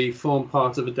 They form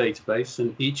part of a database,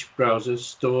 and each browser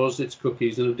stores its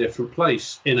cookies in a different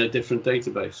place in a different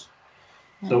database.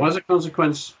 So as a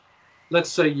consequence,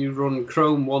 let's say you run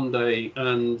Chrome one day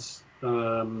and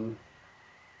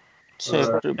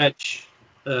Edge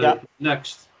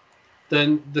next,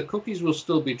 then the cookies will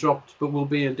still be dropped, but will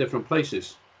be in different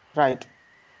places. Right.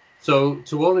 So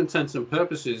to all intents and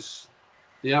purposes,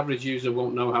 the average user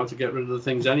won't know how to get rid of the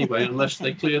things anyway unless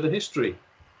they clear the history.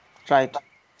 Right.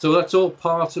 So that's all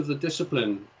part of the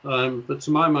discipline. But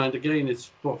to my mind, again,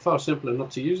 it's far simpler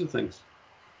not to use the things.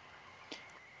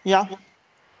 Yeah.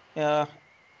 I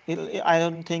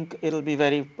don't think it'll be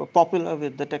very popular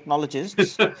with the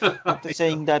technologists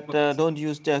saying that don't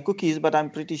use their cookies, but I'm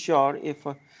pretty sure if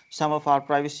some of our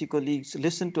privacy colleagues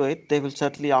listen to it, they will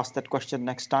certainly ask that question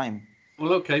next time.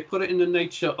 Well, okay, put it in the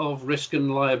nature of risk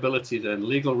and liability then,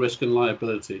 legal risk and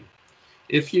liability.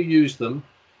 If you use them,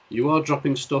 you are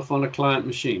dropping stuff on a client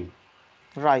machine.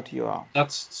 Right, you are.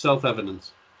 That's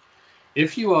self-evident.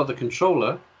 If you are the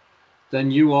controller, then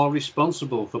you are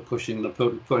responsible for putting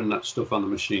that stuff on the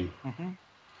machine. Mm-hmm.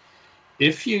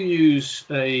 If you use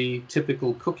a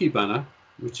typical cookie banner,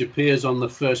 which appears on the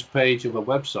first page of a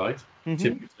website,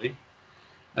 typically,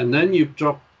 and then you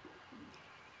drop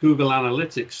Google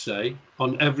Analytics, say,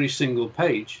 on every single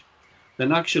page,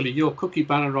 then actually your cookie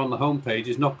banner on the home page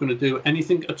is not going to do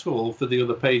anything at all for the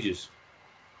other pages,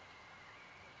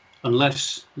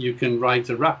 unless you can write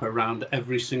a wrap around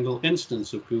every single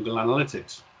instance of Google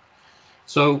Analytics.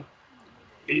 So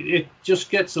it just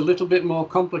gets a little bit more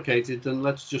complicated than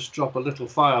let's just drop a little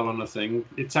file on a thing.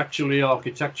 It's actually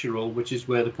architectural, which is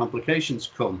where the complications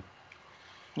come.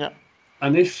 Yeah.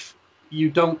 And if you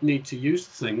don't need to use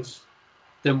the things,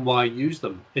 then why use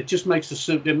them? It just makes the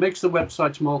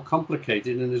websites more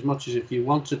complicated. And as much as if you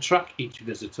want to track each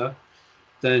visitor,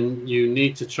 then you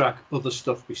need to track other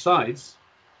stuff besides.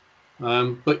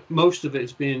 But most of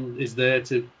it is there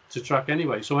to track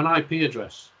anyway. So an IP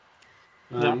address.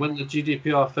 When the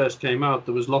GDPR first came out,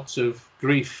 there was lots of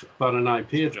grief about an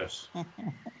IP address.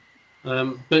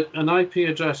 But an IP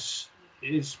address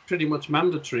is pretty much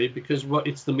mandatory because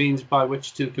it's the means by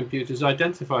which two computers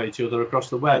identify each other across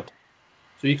the web. Right.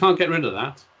 So you can't get rid of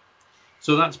that.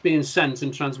 So that's being sent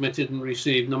and transmitted and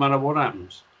received no matter what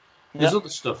happens. There's other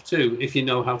stuff too, if you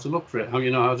know how to look for it, how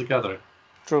you know how to gather it.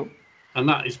 True. And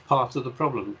that is part of the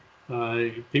problem.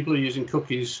 People are using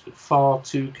cookies far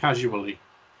too casually.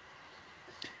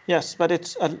 Yes, but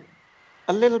it's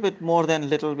a little bit more than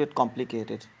little bit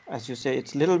complicated. As you say,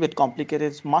 it's a little bit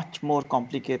complicated. It's much more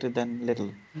complicated than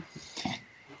little.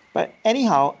 But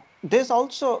anyhow, there's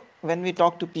also, when we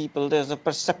talk to people, there's a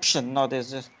perception, or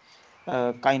there's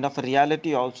a kind of a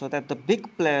reality also, that the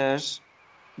big players,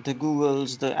 the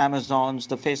Googles, the Amazons,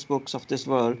 the Facebooks of this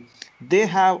world, they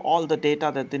have all the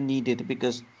data that they needed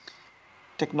because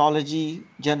technology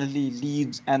generally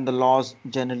leads and the laws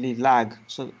generally lag.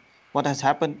 So what has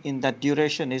happened in that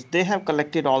duration is they have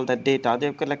collected all that data,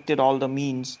 they've collected all the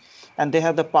means, and they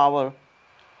have the power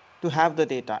to have the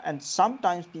data. And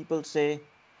sometimes people say,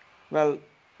 well,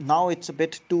 now it's a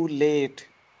bit too late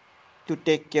to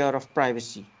take care of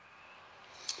privacy.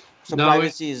 So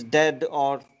privacy is dead,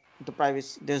 or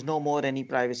there's no more any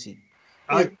privacy.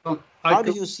 How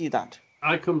do you see that?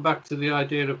 I come back to the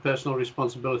idea of personal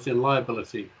responsibility and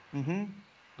liability.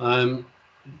 Mm-hmm.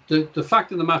 The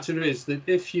fact of the matter is that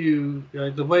if you,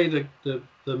 the way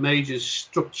the majors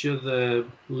structure the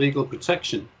legal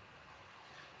protection,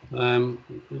 in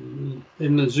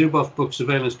the Zuboff book,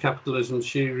 Surveillance Capitalism,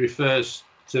 she refers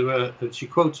to, she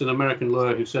quotes an American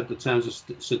lawyer who said the terms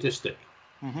are sadistic.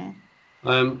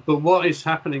 Mm-hmm. But what is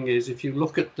happening is if you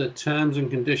look at the terms and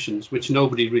conditions, which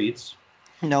nobody reads.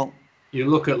 No. You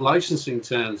look at licensing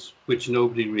terms, which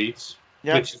nobody reads,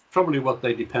 which is probably what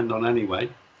they depend on anyway.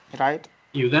 Right.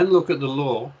 You then look at the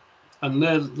law, and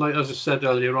they're, like as I said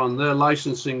earlier on, their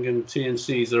licensing and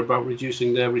T&Cs are about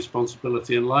reducing their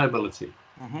responsibility and liability.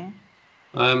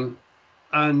 Mm-hmm.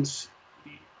 And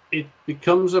it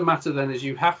becomes a matter then is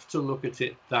you have to look at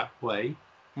it that way,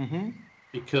 mm-hmm.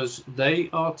 because they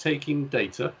are taking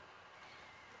data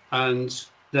and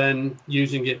then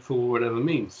using it for whatever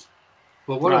means.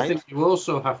 But what I think you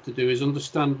also have to do is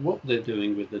understand what they're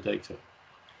doing with the data.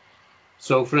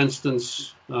 So, for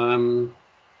instance, the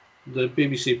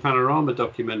BBC Panorama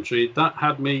documentary,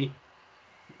 that made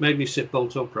me sit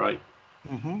bolt upright.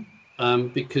 Mm-hmm.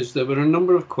 Because there were a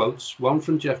number of quotes, one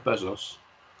from Jeff Bezos,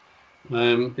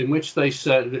 in which they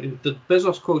said, the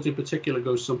Bezos quote in particular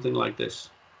goes something like this.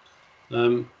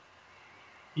 You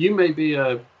may be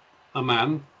a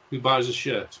man who buys a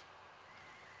shirt,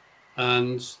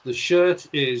 and the shirt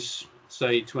is,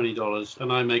 say, $20,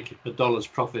 and I make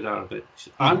 $1 profit out of it.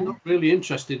 Mm-hmm. I'm not really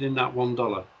interested in that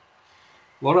 $1.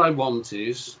 What I want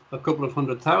is a couple of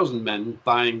 100,000 men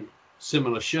buying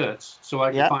similar shirts so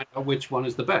I can find out which one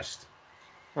is the best.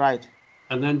 Right.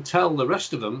 And then tell the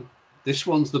rest of them, this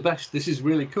one's the best. This is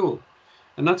really cool.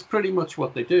 And that's pretty much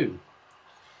what they do.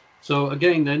 So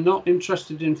again, they're not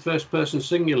interested in first person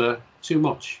singular too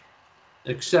much,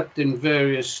 except in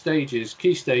various stages,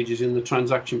 key stages in the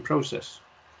transaction process.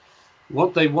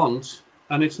 What they want,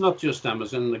 and it's not just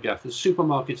Amazon and the gaffers,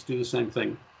 supermarkets do the same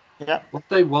thing. Yeah. What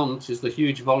they want is the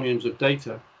huge volumes of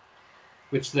data,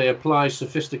 which they apply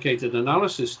sophisticated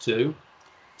analysis to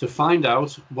find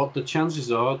out what the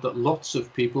chances are that lots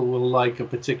of people will like a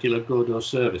particular good or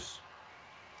service.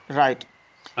 Right.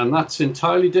 And that's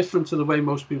entirely different to the way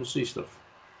most people see stuff.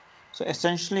 So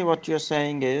essentially what you're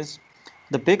saying is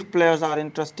the big players are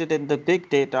interested in the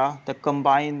big data,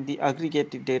 the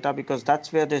aggregated data, because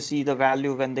that's where they see the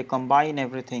value when they combine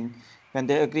everything, when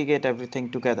they aggregate everything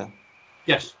together.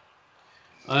 Yes.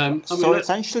 So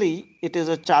essentially, it is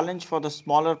a challenge for the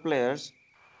smaller players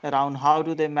around how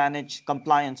do they manage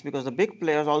compliance, because the big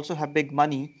players also have big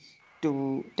money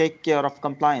to take care of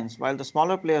compliance, while the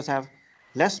smaller players have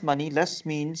less money, less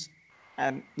means,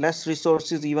 and less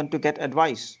resources even to get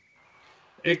advice.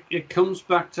 It comes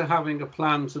back to having a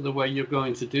plan to the way you're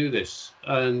going to do this.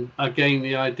 And again,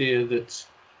 the idea that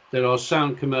there are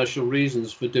sound commercial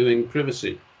reasons for doing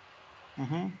privacy.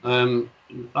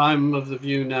 I'm of the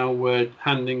view now where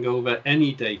handing over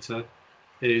any data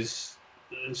is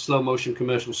slow motion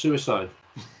commercial suicide.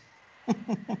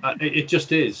 It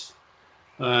just is.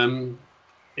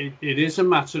 It is a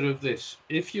matter of this.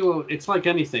 It's like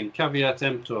anything, caveat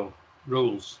emptor,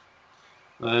 rules.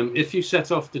 If you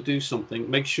set off to do something,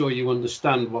 make sure you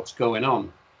understand what's going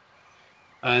on.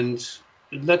 And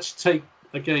let's take,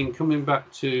 again, coming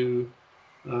back to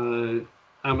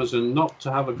Amazon, not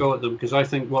to have a go at them, because I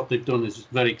think what they've done is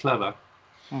very clever.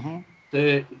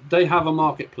 They have a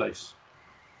marketplace.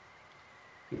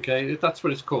 Okay, that's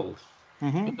what it's called.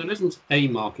 But there isn't a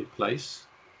marketplace.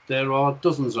 There are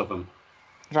dozens of them.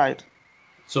 Right.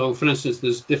 So, for instance,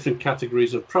 there's different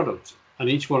categories of product, and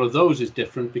each one of those is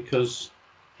different because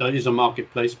that is a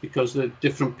marketplace, because the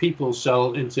different people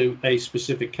sell into a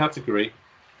specific category,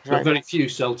 but very few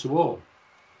sell to all.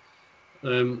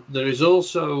 There is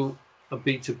also a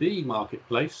B2B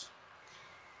marketplace,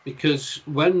 because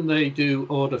when they do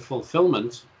order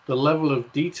fulfillment, the level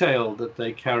of detail that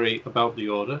they carry about the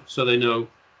order, so they know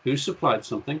who supplied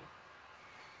something,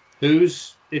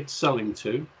 who's it's selling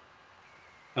to,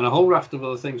 and a whole raft of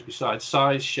other things besides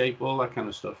size, shape, all that kind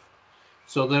of stuff.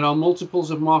 So there are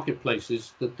multiples of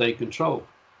marketplaces that they control.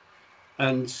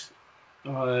 And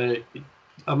I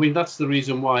mean, that's the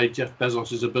reason why Jeff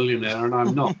Bezos is a billionaire and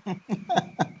I'm not.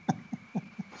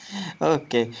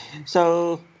 Okay.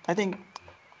 So I think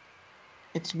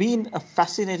it's been a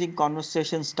fascinating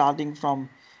conversation, starting from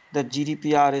the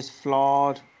GDPR is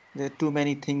flawed, there are too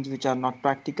many things which are not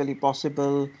practically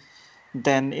possible,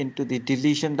 then into the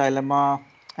deletion dilemma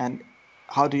and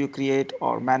how do you create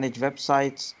or manage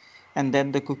websites, and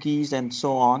then the cookies and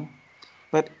so on.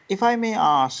 But if I may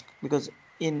ask, because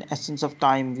in essence of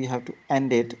time we have to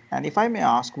end it, and if I may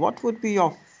ask, what would be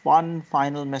your one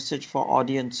final message for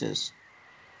audiences?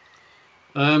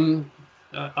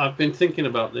 I've been thinking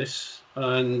about this,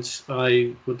 and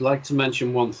I would like to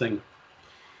mention one thing,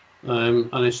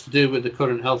 and it's to do with the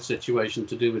current health situation,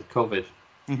 to do with COVID.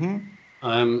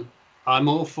 I'm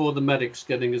all for the medics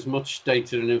getting as much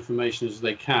data and information as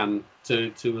they can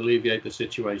to alleviate the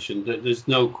situation. There's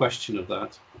no question of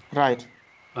that. Right.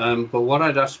 But what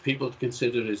I'd ask people to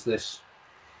consider is this.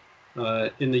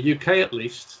 In the UK, at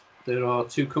least, there are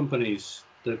two companies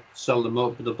that sell the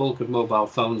bulk of mobile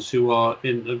phones who are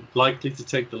likely to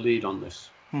take the lead on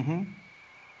this.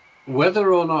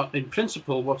 Whether or not, in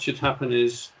principle, what should happen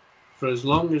is, for as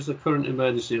long as the current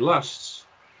emergency lasts,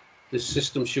 this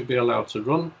system should be allowed to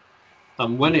run.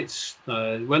 And when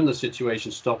the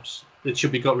situation stops, it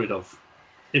should be got rid of,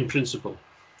 in principle.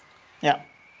 Yeah.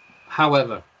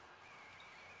 However,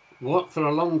 for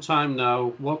a long time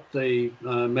now, what the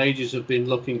majors have been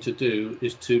looking to do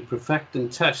is to perfect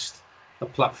and test a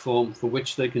platform for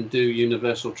which they can do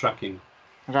universal tracking.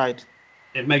 Right.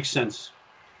 It makes sense.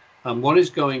 And what is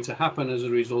going to happen as a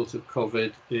result of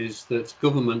COVID is that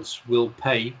governments will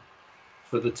pay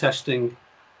for the testing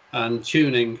and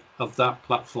tuning of that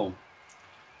platform.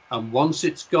 And once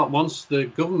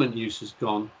the government use is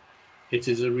gone, it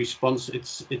is a response.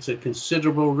 It's a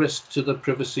considerable risk to the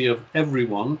privacy of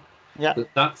everyone. Yeah.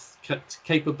 That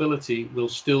capability will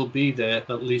still be there,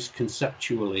 at least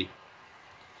conceptually.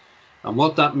 And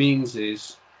what that means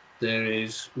is there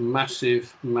is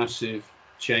massive, massive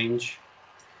change.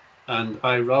 And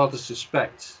I rather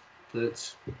suspect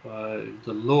that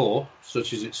the law,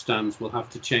 such as it stands, will have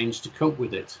to change to cope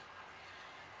with it.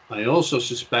 I also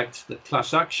suspect that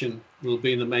class action will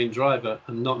be the main driver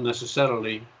and not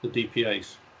necessarily the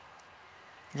DPAs.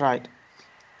 Right.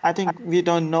 I think we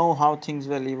don't know how things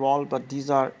will evolve, but these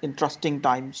are interesting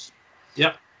times.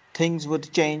 Yeah. Things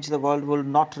would change. The world will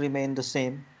not remain the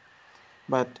same.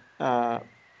 But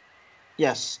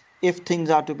yes, if things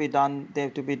are to be done, they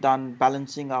have to be done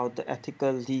balancing out the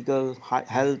ethical, legal,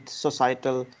 health,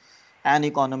 societal, and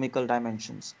economical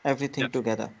dimensions. Everything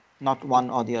together, not one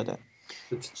or the other.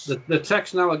 The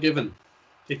text now are given.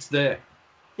 It's there.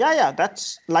 Yeah,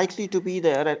 that's likely to be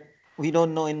there. We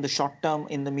don't know in the short term,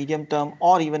 in the medium term,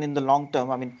 or even in the long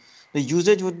term. I mean, the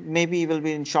usage will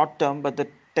be in short term, but the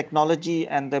technology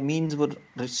and the means would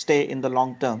stay in the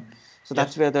long term. So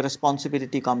that's where the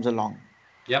responsibility comes along.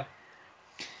 Yep.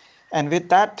 And with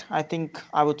that, I think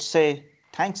I would say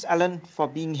thanks, Alan, for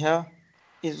being here.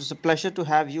 it was a pleasure to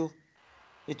have you.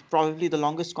 It's probably the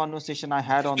longest conversation I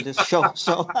had on this show.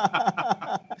 So,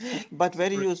 but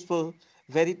very useful,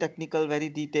 very technical, very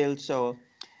detailed. So,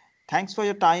 thanks for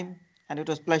your time, and it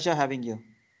was pleasure having you.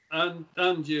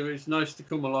 And you, it's nice to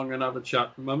come along and have a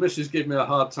chat. My missus gave me a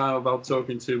hard time about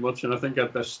talking too much, and I think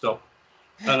I'd best stop.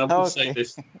 And I will say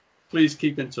this: please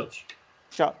keep in touch.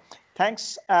 Sure.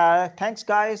 Thanks. Thanks,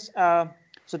 guys.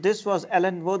 So this was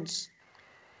Alan Woods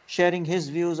sharing his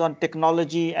views on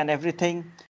technology and everything.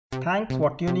 Thanks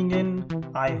for tuning in.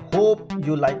 I hope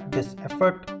you liked this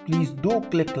effort. Please do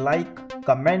click like,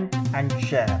 comment and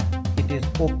share. It is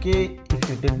okay if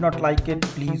you did not like it.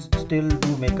 Please still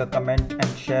do make a comment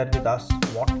and share with us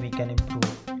what we can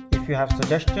improve. If you have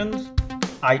suggestions,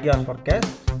 ideas for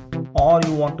guests, or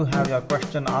you want to have your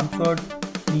question answered,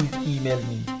 please email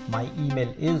me. My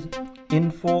email is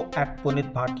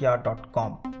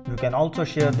info@punitbhatia.com. You can also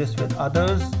share this with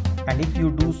others, and if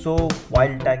you do so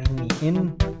while tagging me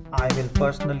in, I will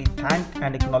personally thank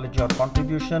and acknowledge your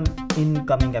contribution in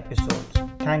coming episodes.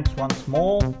 Thanks once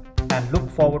more and look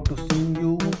forward to seeing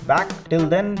you back. Till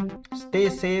then, stay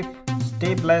safe,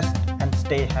 stay blessed and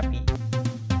stay happy.